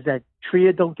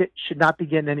Trier should not be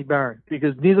getting any burn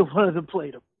because neither one of them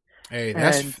played him. Hey,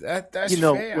 that's fair.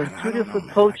 When two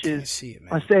different coaches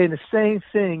are saying the same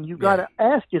thing, you got to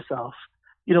ask yourself,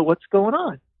 what's going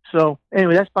on. So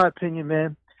anyway, that's my opinion,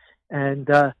 man. And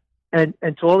to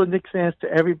all the Knicks fans,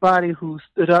 to everybody who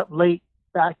stood up late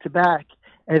back to back,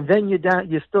 and then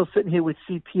you're still sitting here with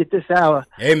CP at this hour.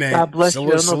 Hey man, God bless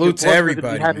you. Salute to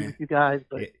everybody, to happy man. With you guys,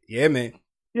 but yeah, man.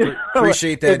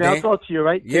 Appreciate that, man. Dan. I'll talk to you,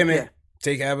 right? Yeah, man.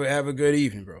 Have a good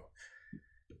evening, bro.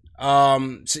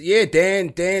 So yeah,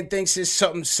 Dan thinks there's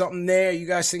something there. You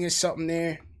guys think there's something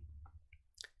there?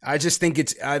 I just think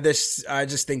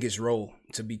it's roll,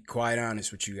 to be quite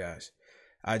honest with you guys.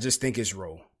 I just think it's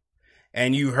roll.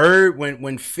 And you heard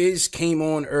when Fizz came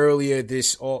on earlier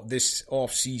this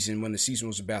off season, when the season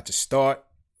was about to start,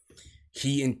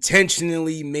 he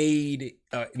intentionally made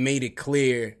it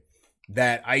clear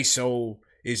that ISO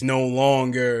is no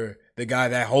longer the guy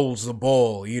that holds the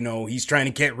ball. He's trying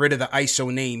to get rid of the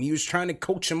ISO name. He was trying to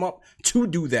coach him up to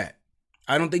do that.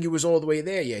 I don't think he was all the way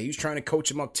there yet. He was trying to coach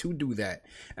him up to do that.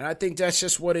 And I think that's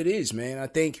just what it is, man. I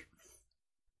think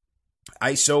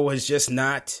ISO has just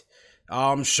not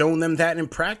shown them that in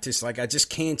practice. Like, I just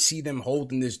can't see them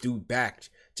holding this dude back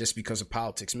just because of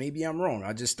politics. Maybe I'm wrong.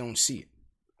 I just don't see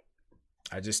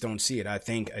it. I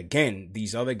think, again,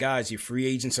 these other guys, your free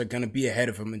agents, are going to be ahead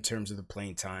of him in terms of the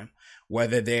playing time,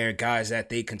 whether they're guys that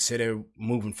they consider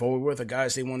moving forward with or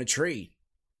guys they want to trade.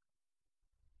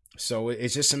 So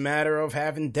it's just a matter of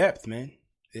having depth, man.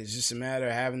 It's just a matter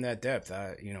of having that depth.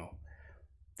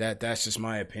 That's just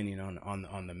my opinion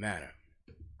on the matter.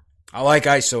 I like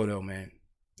ISO though, man.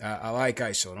 I like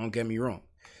ISO. Don't get me wrong.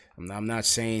 I'm not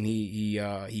saying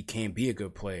he can't be a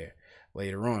good player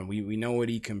later on. We know what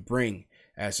he can bring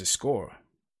as a scorer.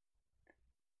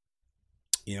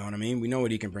 You know what I mean? We know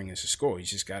what he can bring as a scorer.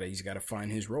 He's got to find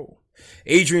his role.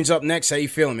 Adrian's up next. How you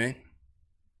feeling, man?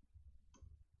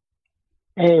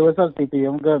 Hey, what's up, CP?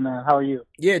 I'm good, man. How are you?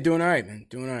 Yeah, doing all right, man.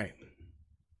 Doing all right.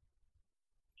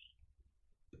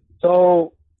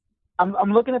 So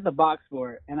I'm looking at the box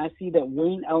score, and I see that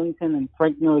Wayne Ellington and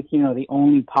Frank Ntilikina are the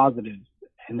only positives,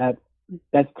 and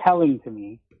that's telling to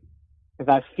me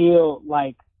because I feel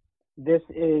like this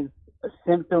is a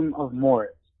symptom of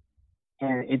Morris,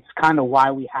 and it's kind of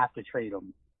why we have to trade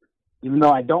him. Even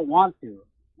though I don't want to,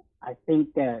 I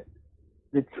think that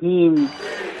the team,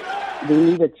 they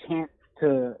need a chance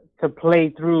to play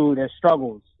through their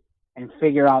struggles and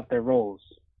figure out their roles.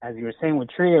 As you were saying with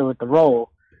Trier, with the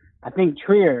role, I think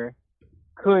Trier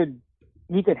could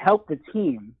help the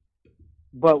team,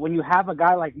 but when you have a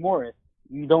guy like Morris,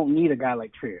 you don't need a guy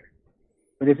like Trier.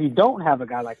 But if you don't have a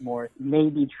guy like Morris,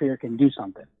 maybe Trier can do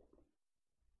something.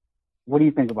 What do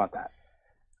you think about that?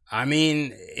 I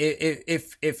mean,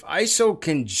 if ISO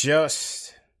can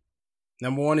just,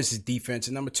 number one is his defense,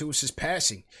 and number two is his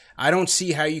passing. I don't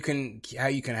see how you can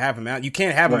have him out. You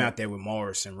can't have him out there with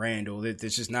Morris and Randall.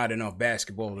 There's just not enough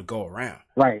basketball to go around.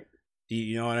 Right.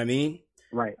 You know what I mean?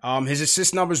 Right. His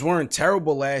assist numbers weren't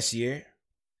terrible last year,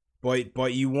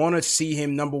 but you want to see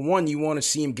him, number one, you want to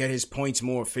see him get his points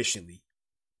more efficiently.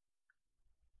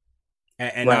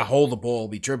 And not hold the ball,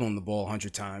 be dribbling the ball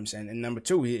 100 times. And number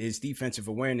two, his defensive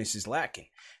awareness is lacking.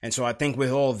 And so I think with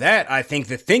all that, I think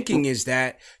the thinking is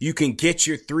that you can get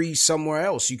your threes somewhere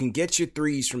else. You can get your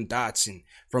threes from Dotson,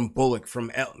 from Bullock,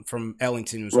 from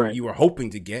Ellington, who you were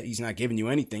hoping to get. He's not giving you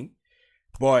anything.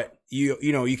 But, you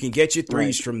can get your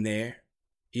threes from there.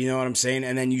 You know what I'm saying?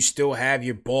 And then you still have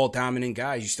your ball-dominant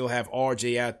guys. You still have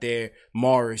RJ out there,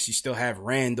 Morris. You still have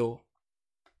Randall.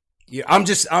 Yeah, I'm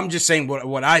just saying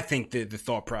what I think the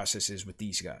thought process is with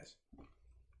these guys,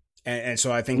 and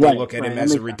so I think they look at him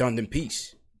as a redundant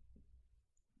piece.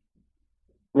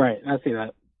 Right, I see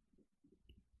that.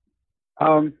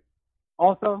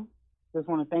 Also, just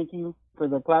want to thank you for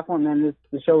the platform, man.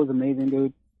 The show is amazing,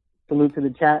 dude. Salute to the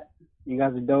chat. You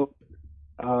guys are dope.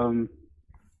 Well,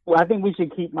 I think we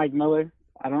should keep Mike Miller.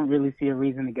 I don't really see a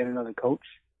reason to get another coach.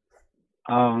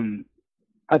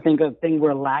 I think a thing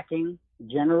we're lacking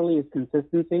generally is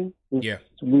consistency. We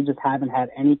just haven't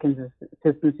had any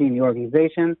consistency in the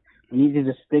organization. We need to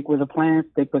just stick with a plan,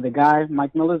 stick with the guy.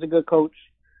 Mike Miller's a good coach.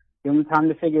 Give him time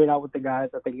to figure it out with the guys.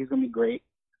 I think he's going to be great.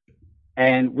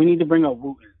 And we need to bring up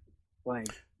Wooten.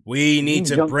 We need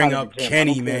to bring up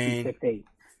Kenny, man.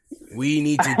 We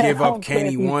need to give up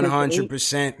Kenny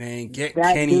 100%, man. Get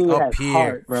Kenny up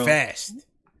here fast.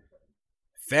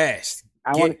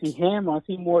 I want to see him. I want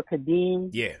to see more Kadeem.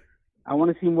 Yeah. I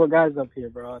want to see more guys up here,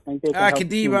 bro. I think they can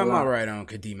Kadeem, I'm all right on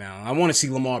Kadeem Allen. I want to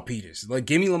see Lamar Peters.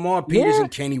 Give me Lamar Peters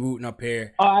and Kenny Wooten up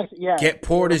here. Get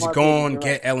Portis gone,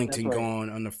 get Ellington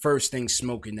gone on the first thing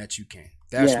smoking that you can.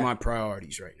 That's my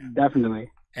priorities right now.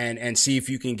 Definitely. And see if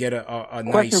you can get a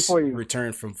nice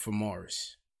return from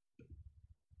Morris.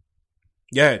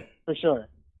 Yeah. For sure.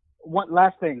 One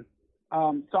last thing.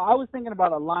 So I was thinking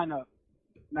about a lineup.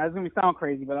 Now it's gonna sound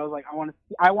crazy, but I was like,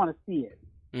 I want to see it.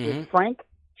 With Frank,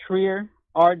 Trier,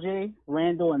 RJ,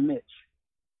 Randall, and Mitch.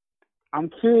 I'm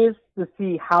curious to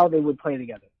see how they would play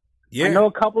together. Yeah. I know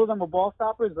a couple of them are ball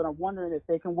stoppers, but I'm wondering if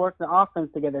they can work the offense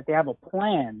together, if they have a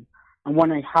plan. I'm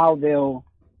wondering how they'll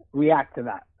react to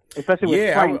that. Especially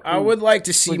with Frank. I would like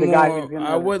to see more.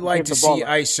 I would like to see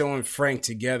ISO and Frank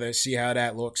together, see how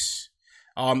that looks.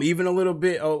 Even a little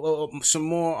bit, some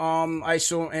more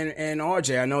ISO and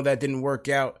RJ. I know that didn't work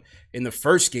out in the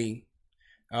first game.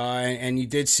 And you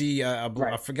did see,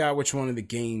 I forgot which one of the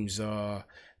games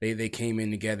they came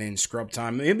in together in scrub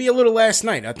time. Maybe a little last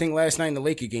night. I think last night in the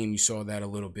Laker game you saw that a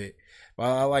little bit.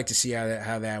 Well, I like to see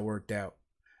how that worked out.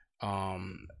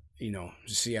 To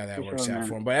see how that works out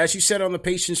for him. But as you said on the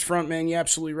patience front, man, you're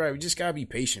absolutely right. We just gotta be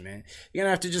patient, man. You're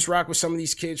gonna have to just rock with some of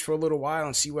these kids for a little while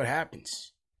and see what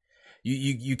happens.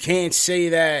 You can't say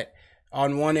that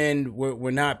on one end we're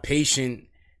not patient,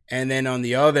 and then on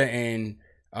the other end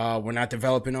we're not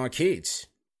developing our kids.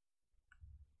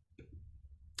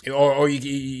 Or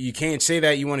you can't say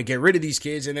that you want to get rid of these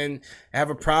kids and then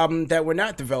have a problem that we're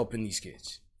not developing these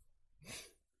kids.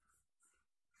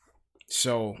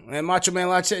 So, and Macho Man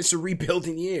Lot said it's a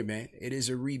rebuilding year, man. It is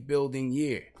a rebuilding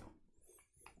year.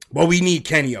 But we need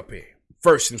Kenny up here.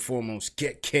 First and foremost,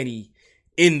 get Kenny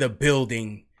in the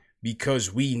building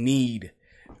because we need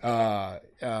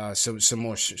some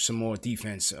more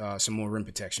defense, some more rim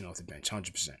protection off the bench,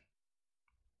 100%.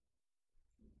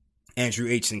 Andrew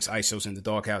H thinks ISO's in the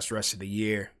doghouse the rest of the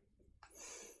year.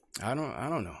 I don't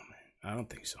know, man. I don't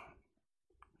think so.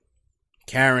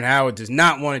 Karen Howard does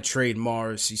not want to trade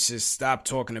Morris. He says, stop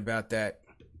talking about that.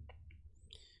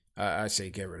 I say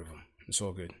get rid of him. It's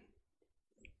all good.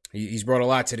 He's brought a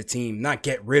lot to the team. Not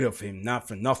get rid of him, not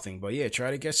for nothing. But yeah,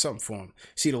 try to get something for him.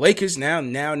 See, the Lakers now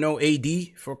no AD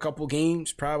for a couple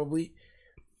games, probably.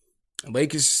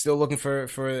 Lakers still looking for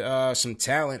some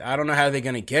talent. I don't know how they're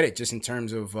gonna get it, just in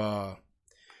terms of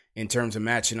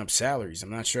matching up salaries. I'm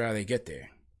not sure how they get there.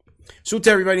 So to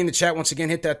everybody in the chat, once again,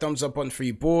 hit that thumbs up button for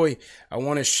your boy. I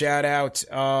want to shout out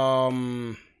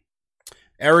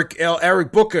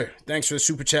Eric Booker. Thanks for the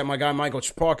super chat. My guy Michael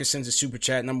Parker sends a super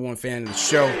chat. Number one fan of the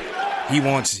show. He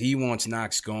wants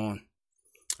Knox gone.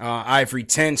 Ivory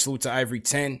 10, salute to Ivory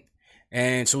 10.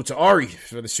 And salute to Ari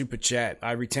for the super chat.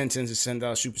 Ivory 10 sends a send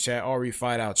out super chat. Ari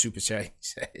 $5 super chat. He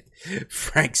said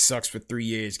Frank sucks for 3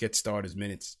 years. Get starters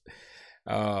minutes.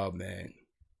 Oh man.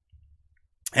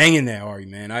 Hang in there, Ari,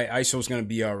 man. ISO's gonna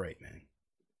be all right, man.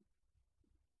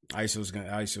 ISO's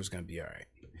gonna be all right.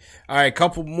 All right,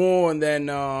 couple more, and then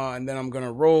I'm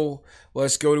gonna roll.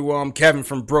 Let's go to Kevin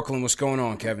from Brooklyn. What's going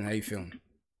on, Kevin? How you feeling?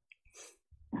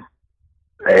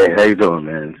 Hey, how you doing,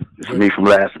 man? It's me from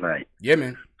last night. Yeah,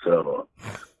 man. So,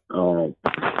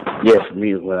 yeah, for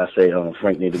me, when I say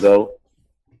Frank need to go,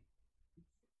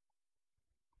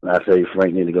 when I say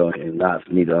Frank need to go and Knox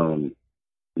need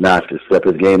to step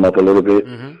his game up a little bit.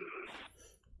 Mm-hmm.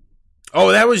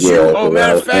 Oh, that was you. Oh,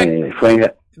 matter of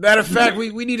fact,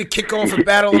 we need to kick off a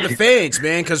battle of the fans,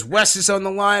 man, because Wes is on the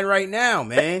line right now,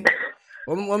 man.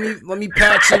 Let me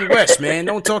patch in Wes, man.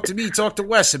 Don't talk to me. Talk to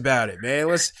Wes about it, man.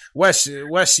 Wes,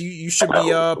 you should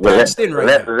be patched in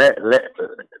right now.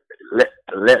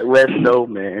 Let Wes know,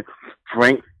 man.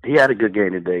 Frank, he had a good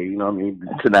game today. You know what I mean?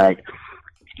 Tonight,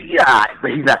 yeah,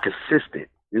 but he's not consistent.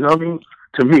 You know what I mean?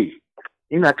 To me,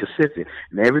 he's not consistent.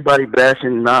 And everybody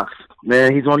bashing Knox,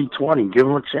 man. He's only 20. Give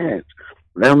him a chance.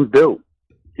 Let him build.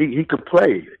 He could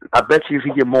play. I bet you if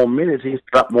he get more minutes, he'll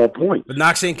drop more points. But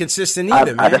Knox ain't consistent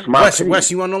either, man. That's my opinion. Wes,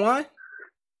 you on the line?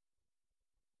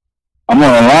 I'm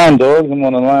on the line, dog. I'm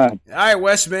on the line. All right,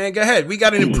 Wes, man, go ahead. We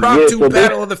got an impromptu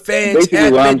battle of the fans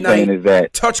at what midnight. I'm saying is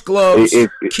that touch gloves,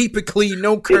 keep it clean,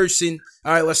 no cursing.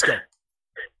 All right, let's go.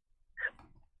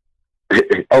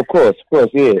 Of course,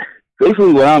 yeah.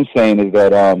 Basically, what I'm saying is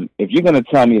that if you're gonna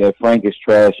tell me that Frank is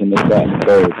trash and this, that, and the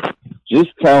third, just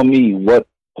tell me what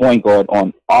point guard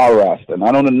on our roster,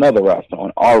 not on another roster,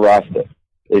 on our roster,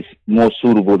 is more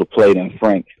suitable to play than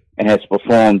Frank and has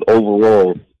performed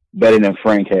overall better than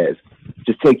Frank has.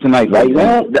 Just take tonight right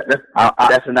now.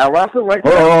 That's in our roster, right?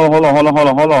 Hold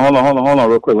on,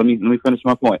 real quick. Let me finish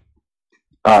my point.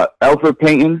 Elfrid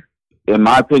Payton, in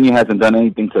my opinion, hasn't done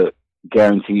anything to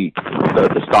guarantee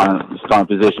the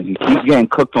starting position. He keeps getting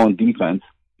cooked on defense,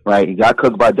 right? He got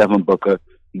cooked by Devin Booker.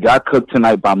 He got cooked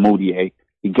tonight by Moutier.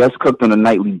 He gets cooked on a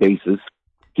nightly basis.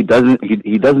 He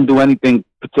doesn't do anything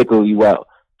particularly well.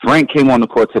 Frank came on the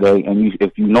court today, and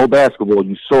if you know basketball,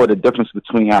 you saw the difference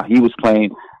between how he was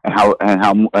playing and how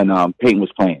Payton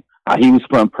was playing. How he was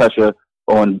putting pressure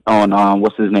on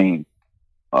what's his name?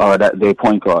 That their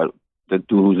point guard, the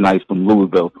dude who's nice from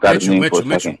Louisville. Got his name for a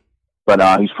second.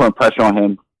 But he's putting pressure on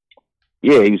him.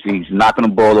 Yeah, he's knocking the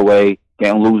ball away,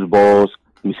 getting loose balls.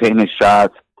 He's hitting his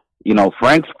shots. You know,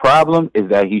 Frank's problem is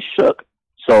that he's shook.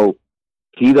 So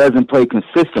he doesn't play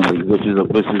consistently, which is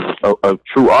a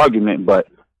true argument, but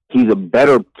he's a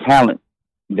better talent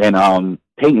than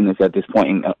Payton is at this point.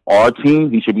 In our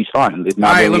team, he should be starting. It's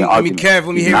not really an argument. Kev,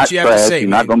 let me hear what you have to say. He's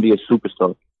not going to be a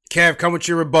superstar. Kev, come with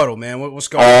your rebuttal, man. What's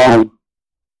going on?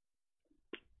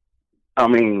 I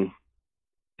mean,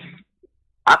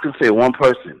 I can say one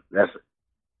person. That's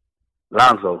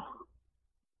Lonzo.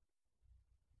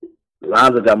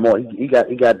 Lonzo got more. He got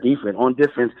defense. On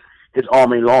defense, his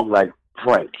arm ain't long like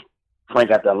Frank. Frank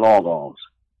got that long arms.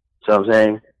 So I'm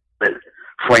saying, but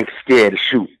Frank's scared to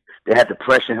shoot. They had to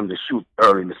pressure him to shoot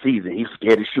early in the season. He's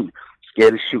scared to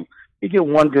shoot. He get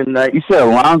one good night. You said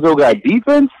Lonzo got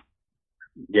defense?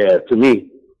 Yeah, to me,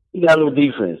 he got a little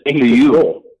defense. And he can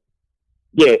score.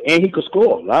 Yeah, and he could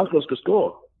score. Lonzo could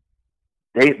score.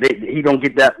 He don't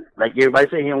get that, like everybody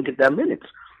say, he don't get that minutes.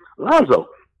 Lonzo,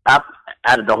 out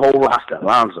of the whole roster,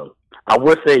 Lonzo. I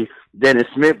would say Dennis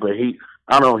Smith, but I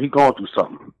don't know, he going through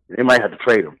something. They might have to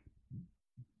trade him.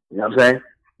 You know what I'm saying?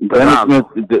 Dennis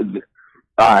Smith,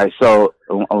 all right, so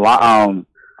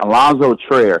Alonzo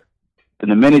Trier, in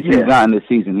the minutes he's gotten this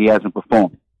season, he hasn't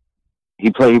performed. He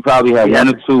probably had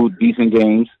one or two decent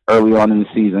games early on in the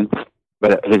season,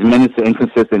 but his minutes are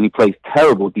inconsistent. He plays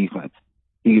terrible defense.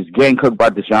 He's getting cooked by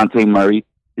DeJounte Murray.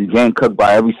 He's getting cooked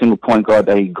by every single point guard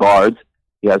that he guards.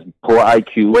 He has poor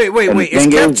IQ. Wait. Is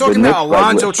Kev talking about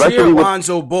Alonzo Trier or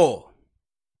Alonzo Ball?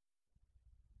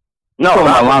 No,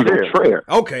 Alonzo Trier.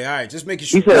 Okay, all right. Just making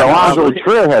sure. He said Alonzo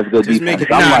Trier has good defense.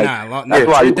 That's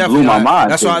why it blew my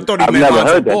mind. That's why I thought he meant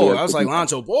Alonzo Ball. I was like,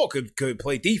 Alonzo Ball could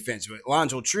play defense, but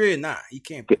Alonzo Trier, nah, he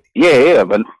can't. Yeah,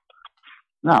 but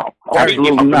no,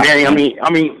 absolutely not. I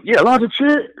mean, yeah, Alonzo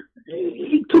Trier.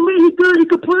 To me, he's good. He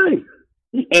could play,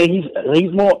 and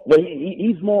he's more. But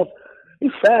he's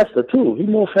faster too. He's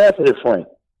more faster than Frank.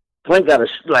 Frank got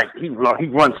he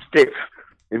runs stiff.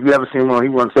 If you ever seen him, he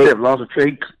runs stiff. Alonzo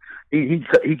Trier, he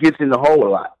gets in the hole a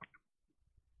lot.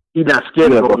 He's not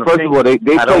scared of it. First of all, they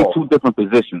play two different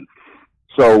positions.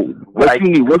 So what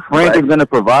Frank is going to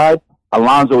provide,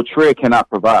 Alonzo Trier cannot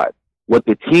provide. What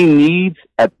the team needs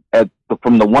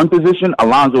from the one position,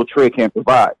 Alonzo Trier can't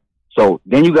provide. So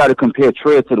then you got to compare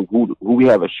Trier to who we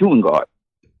have a shooting guard,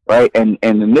 right? And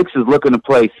the Knicks is looking to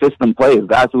play system players,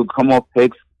 guys who would come off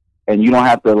picks, and you don't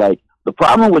have to The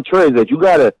problem with Trey is that you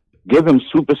got to give him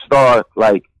superstar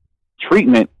like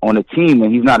treatment on a team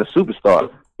when he's not a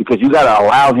superstar, because you got to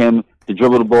allow him to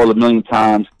dribble the ball a million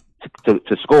times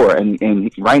to score.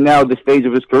 And right now, at this stage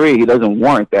of his career, he doesn't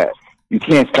warrant that. You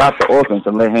can't stop the offense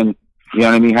and let him, you know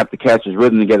what I mean, have to catch his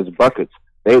rhythm to get his buckets.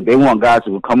 They want guys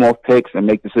who will come off picks and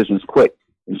make decisions quick.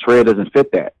 And Trey doesn't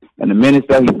fit that. And the minutes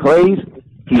that he plays,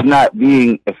 he's not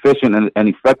being efficient and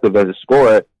effective as a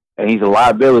scorer, and he's a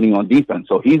liability on defense.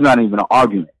 So he's not even an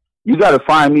argument. You got to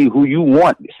find me who you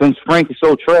want. Since Frank is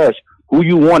so trash, who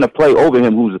you want to play over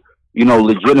him, who's, you know,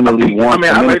 legitimately wants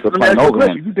the minutes to play over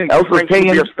him. Elfrid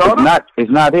Payton is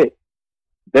not it.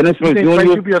 Dennis Smith Jr. Frank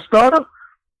should be a starter?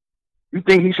 You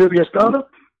think he should be a starter?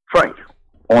 Frank.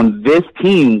 On this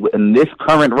team, in this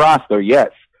current roster, yes.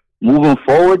 Moving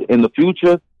forward in the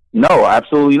future, no,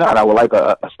 absolutely not. I would like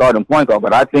a starting point guard,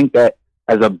 but I think that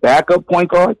as a backup point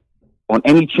guard on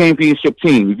any championship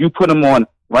team, if you put him on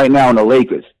right now in the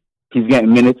Lakers, he's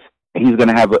getting minutes and he's going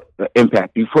to have an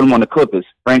impact. You put him on the Clippers,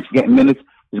 Frank's getting minutes,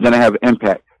 he's going to have an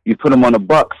impact. You put him on the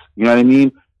Bucks, you know what I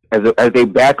mean? As a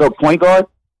backup point guard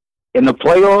in the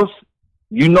playoffs,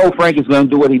 you know Frank is going to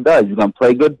do what he does. He's going to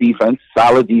play good defense,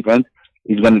 solid defense.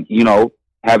 He's going to, you know,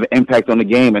 have an impact on the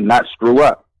game and not screw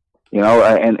up. You know,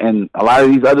 and a lot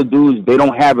of these other dudes, they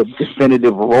don't have a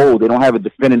definitive role. They don't have a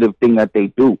definitive thing that they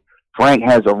do. Frank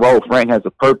has a role. Frank has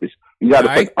a purpose. You got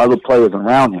to put other players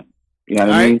around him. You know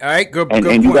what I mean? All right, good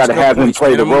and you got to have him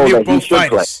play the role that he should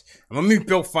play. I'm going to mute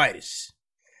Bill Fighters.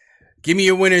 Give me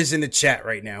your winners in the chat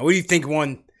right now. What do you think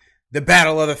won the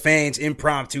Battle of the Fans,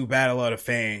 impromptu Battle of the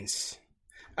Fans?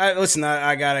 Listen,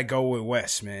 I got to go with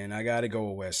Wes, man. I got to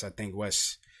go with Wes. I think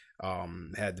Wes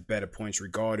had the better points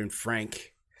regarding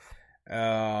Frank.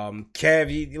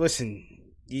 Kev, listen,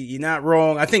 you're not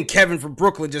wrong. I think Kevin from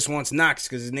Brooklyn just wants Knox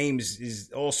because his name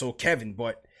is also Kevin,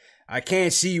 but I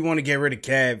can't see you want to get rid of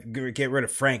Kev, get rid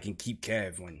of Frank and keep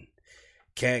Kev when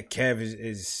Kev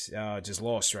is just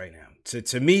lost right now.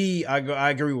 To me, I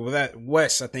agree with that.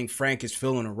 Wes, I think Frank is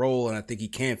filling a role, and I think he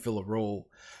can fill a role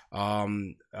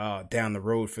down the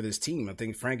road for this team. I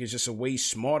think Frank is just a way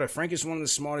smarter. Frank is one of the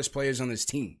smartest players on this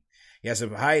team. He has the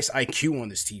highest IQ on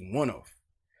this team, one of.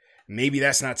 Maybe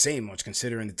that's not saying much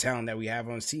considering the talent that we have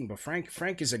on this team, but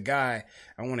Frank is a guy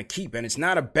I want to keep, and it's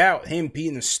not about him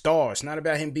being the star. It's not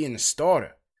about him being the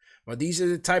starter. But these are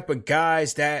the type of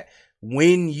guys that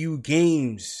win you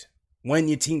games when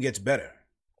your team gets better.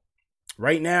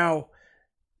 Right now,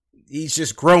 he's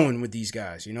just growing with these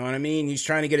guys. You know what I mean? He's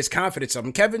trying to get his confidence up.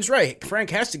 And Kevin's right.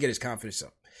 Frank has to get his confidence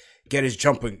up. Get his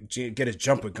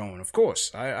jumper going. Of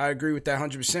course, I agree with that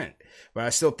 100%. But I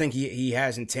still think he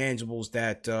has intangibles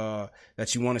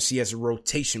that you want to see as a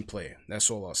rotation player. That's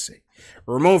all I'll say.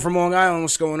 Ramon from Long Island,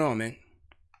 what's going on, man?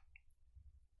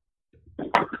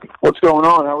 What's going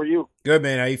on? How are you? Good,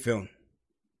 man. How you feeling?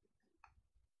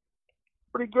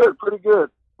 Pretty good.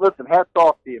 Listen, hats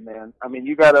off to you, man. I mean,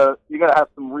 you gotta have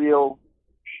some real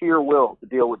sheer will to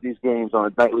deal with these games on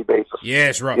a nightly basis. Yeah,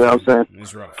 it's rough. You know what I'm saying?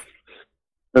 It's rough.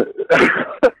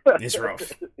 It's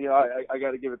rough. You know, I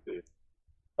got to give it to you.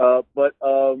 But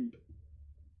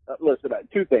listen,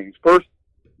 two things. First,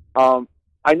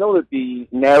 I know that the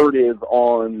narrative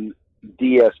on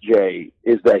DSJ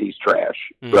is that he's trash,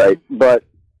 right? But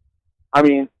I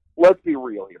mean, let's be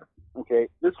real here, okay?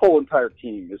 This whole entire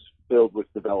team is filled with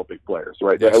developing players,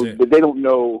 right? They don't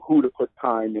know who to put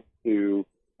time into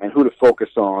and who to focus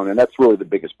on, and that's really the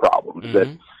biggest problem. Is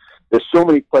that there's so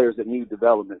many players that need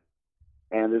development,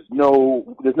 and there's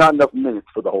not enough minutes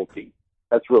for the whole team.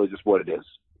 That's really just what it is.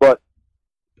 But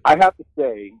I have to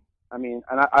say, I mean,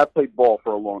 and I played ball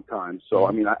for a long time, so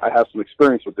I mean, I have some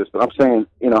experience with this. But I'm saying,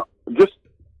 you know, just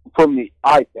from the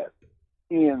eye test,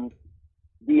 seeing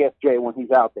DSJ when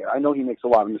he's out there, I know he makes a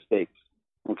lot of mistakes,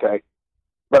 okay,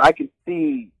 but I can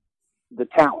see the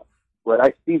talent, right?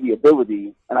 I see the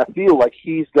ability, and I feel like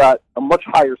he's got a much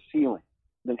higher ceiling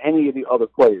than any of the other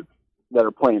players that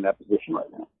are playing that position right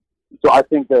now. So I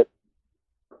think that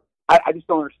I just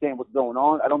don't understand what's going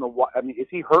on. I don't know why. I mean, is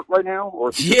he hurt right now?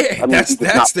 Or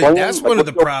that's one of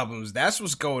the problems. That's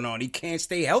what's going on. He can't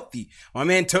stay healthy. My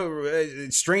man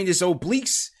strained his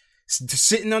obliques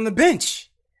sitting on the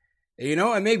bench. You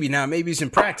know, and maybe he's in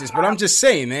practice, but I'm just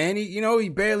saying, man. He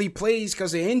barely plays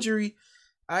because of injury.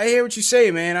 I hear what you say,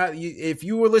 man. If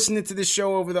you were listening to this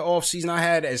show over the offseason, I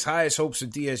had as high as hopes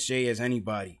of DSJ as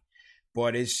anybody,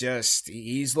 but it's just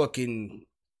he's looking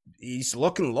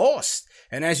lost.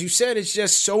 And as you said, it's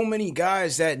just so many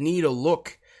guys that need a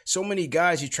look. So many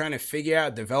guys you're trying to figure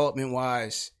out development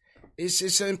wise.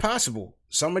 It's impossible.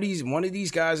 One of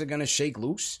these guys are gonna shake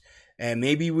loose, And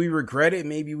maybe we regret it,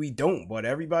 maybe we don't. But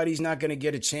everybody's not going to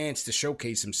get a chance to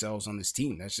showcase themselves on this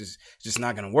team. That's just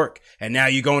not going to work. And now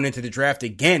you're going into the draft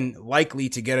again, likely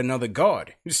to get another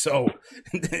guard. So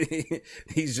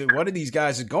one of these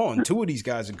guys are gone. Two of these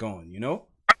guys are gone. You know.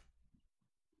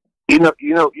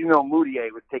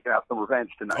 Moutier was taking out some revenge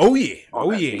tonight. Oh yeah,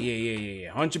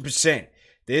 100%.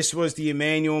 This was the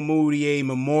Emmanuel Moutier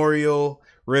Memorial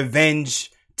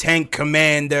Revenge Tank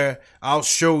Commander. I'll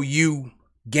show you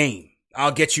game.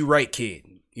 I'll get you right, kid.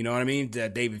 You know what I mean?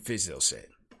 That David Fizdale said.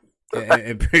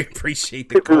 And appreciate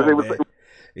the call, man.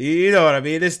 You know what I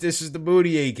mean? This is the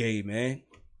Moutier game, man.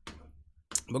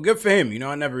 But good for him. You know,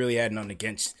 I never really had nothing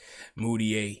against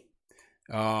Moutier,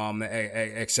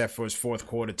 except for his fourth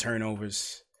quarter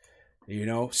turnovers. You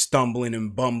know, stumbling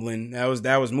and bumbling.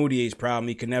 That was Moutier's problem.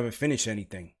 He could never finish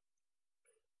anything.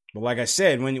 But like I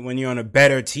said, when you're on a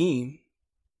better team,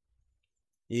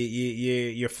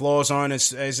 your flaws aren't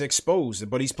as exposed.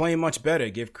 But he's playing much better.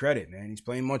 Give credit, man. He's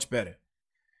playing much better.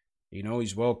 You know,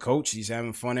 he's well coached. He's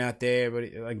having fun out there. But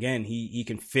again, he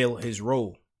can fill his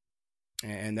role.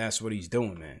 And that's what he's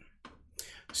doing, man.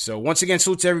 So once again,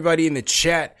 salute to everybody in the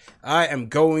chat. I am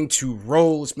going to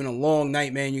roll. It's been a long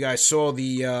night, man. You guys saw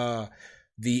the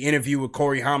interview with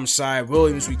Corey Homicide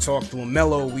Williams. We talked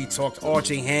LaMelo. We talked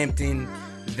R.J. Hampton.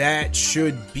 That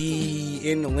should be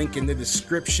in the link in the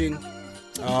description.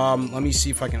 Let me see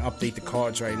if I can update the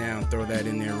cards right now and throw that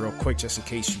in there real quick just in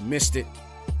case you missed it.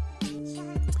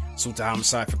 Salute to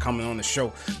Homicide for coming on the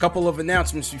show. A couple of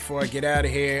announcements before I get out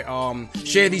of here.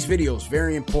 Share these videos.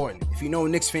 Very important. If you know a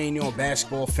Knicks fan, you know a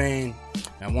basketball fan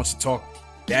that wants to talk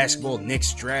basketball,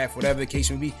 Knicks, draft, whatever the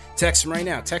case may be, text them right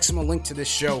now. Text them a link to this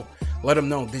show. Let them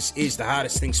know this is the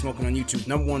hottest thing smoking on YouTube.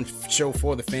 #1 show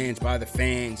for the fans, by the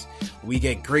fans. We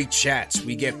get great chats.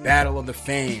 We get battle of the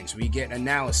fans. We get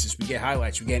analysis. We get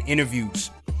highlights. We get interviews.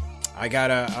 I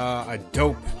got a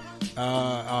dope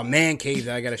man cave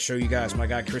that I got to show you guys. My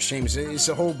guy Chris James. It's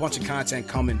a whole bunch of content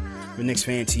coming with Knicks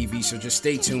Fan TV, so just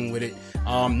stay tuned with it.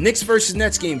 Knicks versus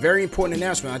Nets game. Very important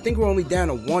announcement. I think we're only down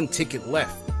to one ticket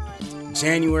left.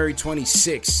 January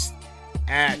 26th.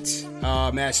 At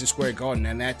Madison Square Garden,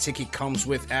 and that ticket comes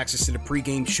with access to the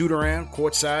pregame shoot-around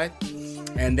courtside,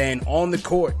 and then on the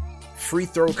court, free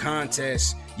throw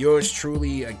contest. Yours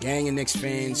truly, a gang of Knicks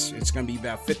fans. It's going to be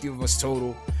about 50 of us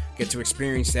total. Get to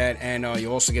experience that, and you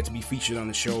also get to be featured on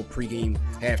the show pregame,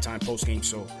 halftime, postgame.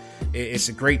 So it's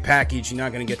a great package. You're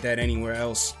not going to get that anywhere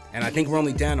else. And I think we're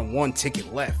only down to one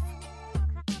ticket left.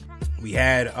 We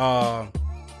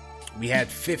had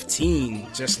 15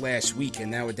 just last week,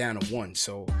 and now we're down to one.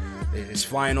 So it's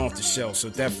flying off the shelf. So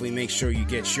definitely make sure you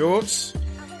get yours.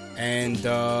 And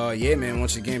yeah, man,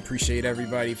 once again, appreciate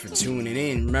everybody for tuning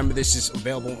in. Remember, this is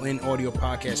available in audio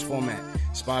podcast format.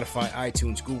 Spotify,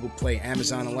 iTunes, Google Play,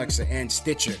 Amazon Alexa, and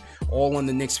Stitcher. All on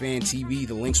the Knicks Fan TV.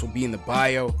 The links will be in the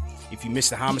bio. If you missed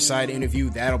the Homicide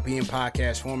interview, that'll be in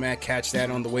podcast format. Catch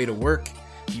that on the way to work.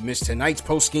 You missed tonight's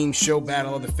post-game show,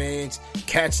 Battle of the Fans.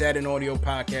 Catch that in audio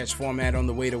podcast format on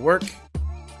the way to work.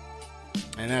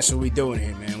 And that's what we're doing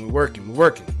here, man. We're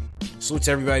working. Salute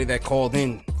to everybody that called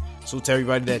in. Salute to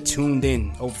everybody that tuned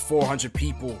in. Over 400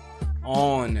 people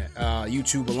on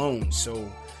YouTube alone.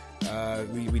 So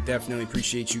we definitely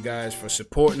appreciate you guys for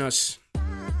supporting us.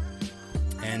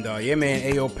 And yeah,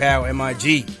 man, AO Pal,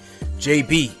 MIG,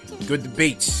 JB, good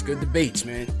debates,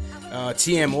 man.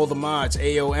 TM, all the mods,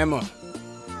 AO Emma.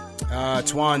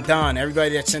 Twan Don,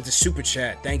 everybody that sent a super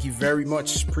chat, thank you very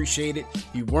much. Appreciate it. If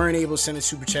you weren't able to send a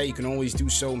super chat, you can always do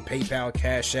so in PayPal,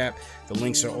 Cash App. The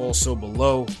links are also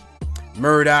below.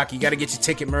 Murdoch, you got to get your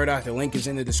ticket, Murdoch. The link is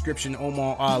in the description.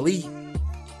 Omar Ali,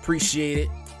 appreciate it.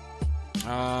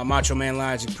 Macho Man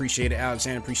Lodge, appreciate it.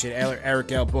 Alexander, appreciate it.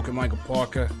 Eric L. Booker, Michael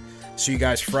Parker. See you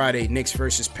guys Friday. Knicks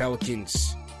versus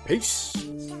Pelicans. Peace.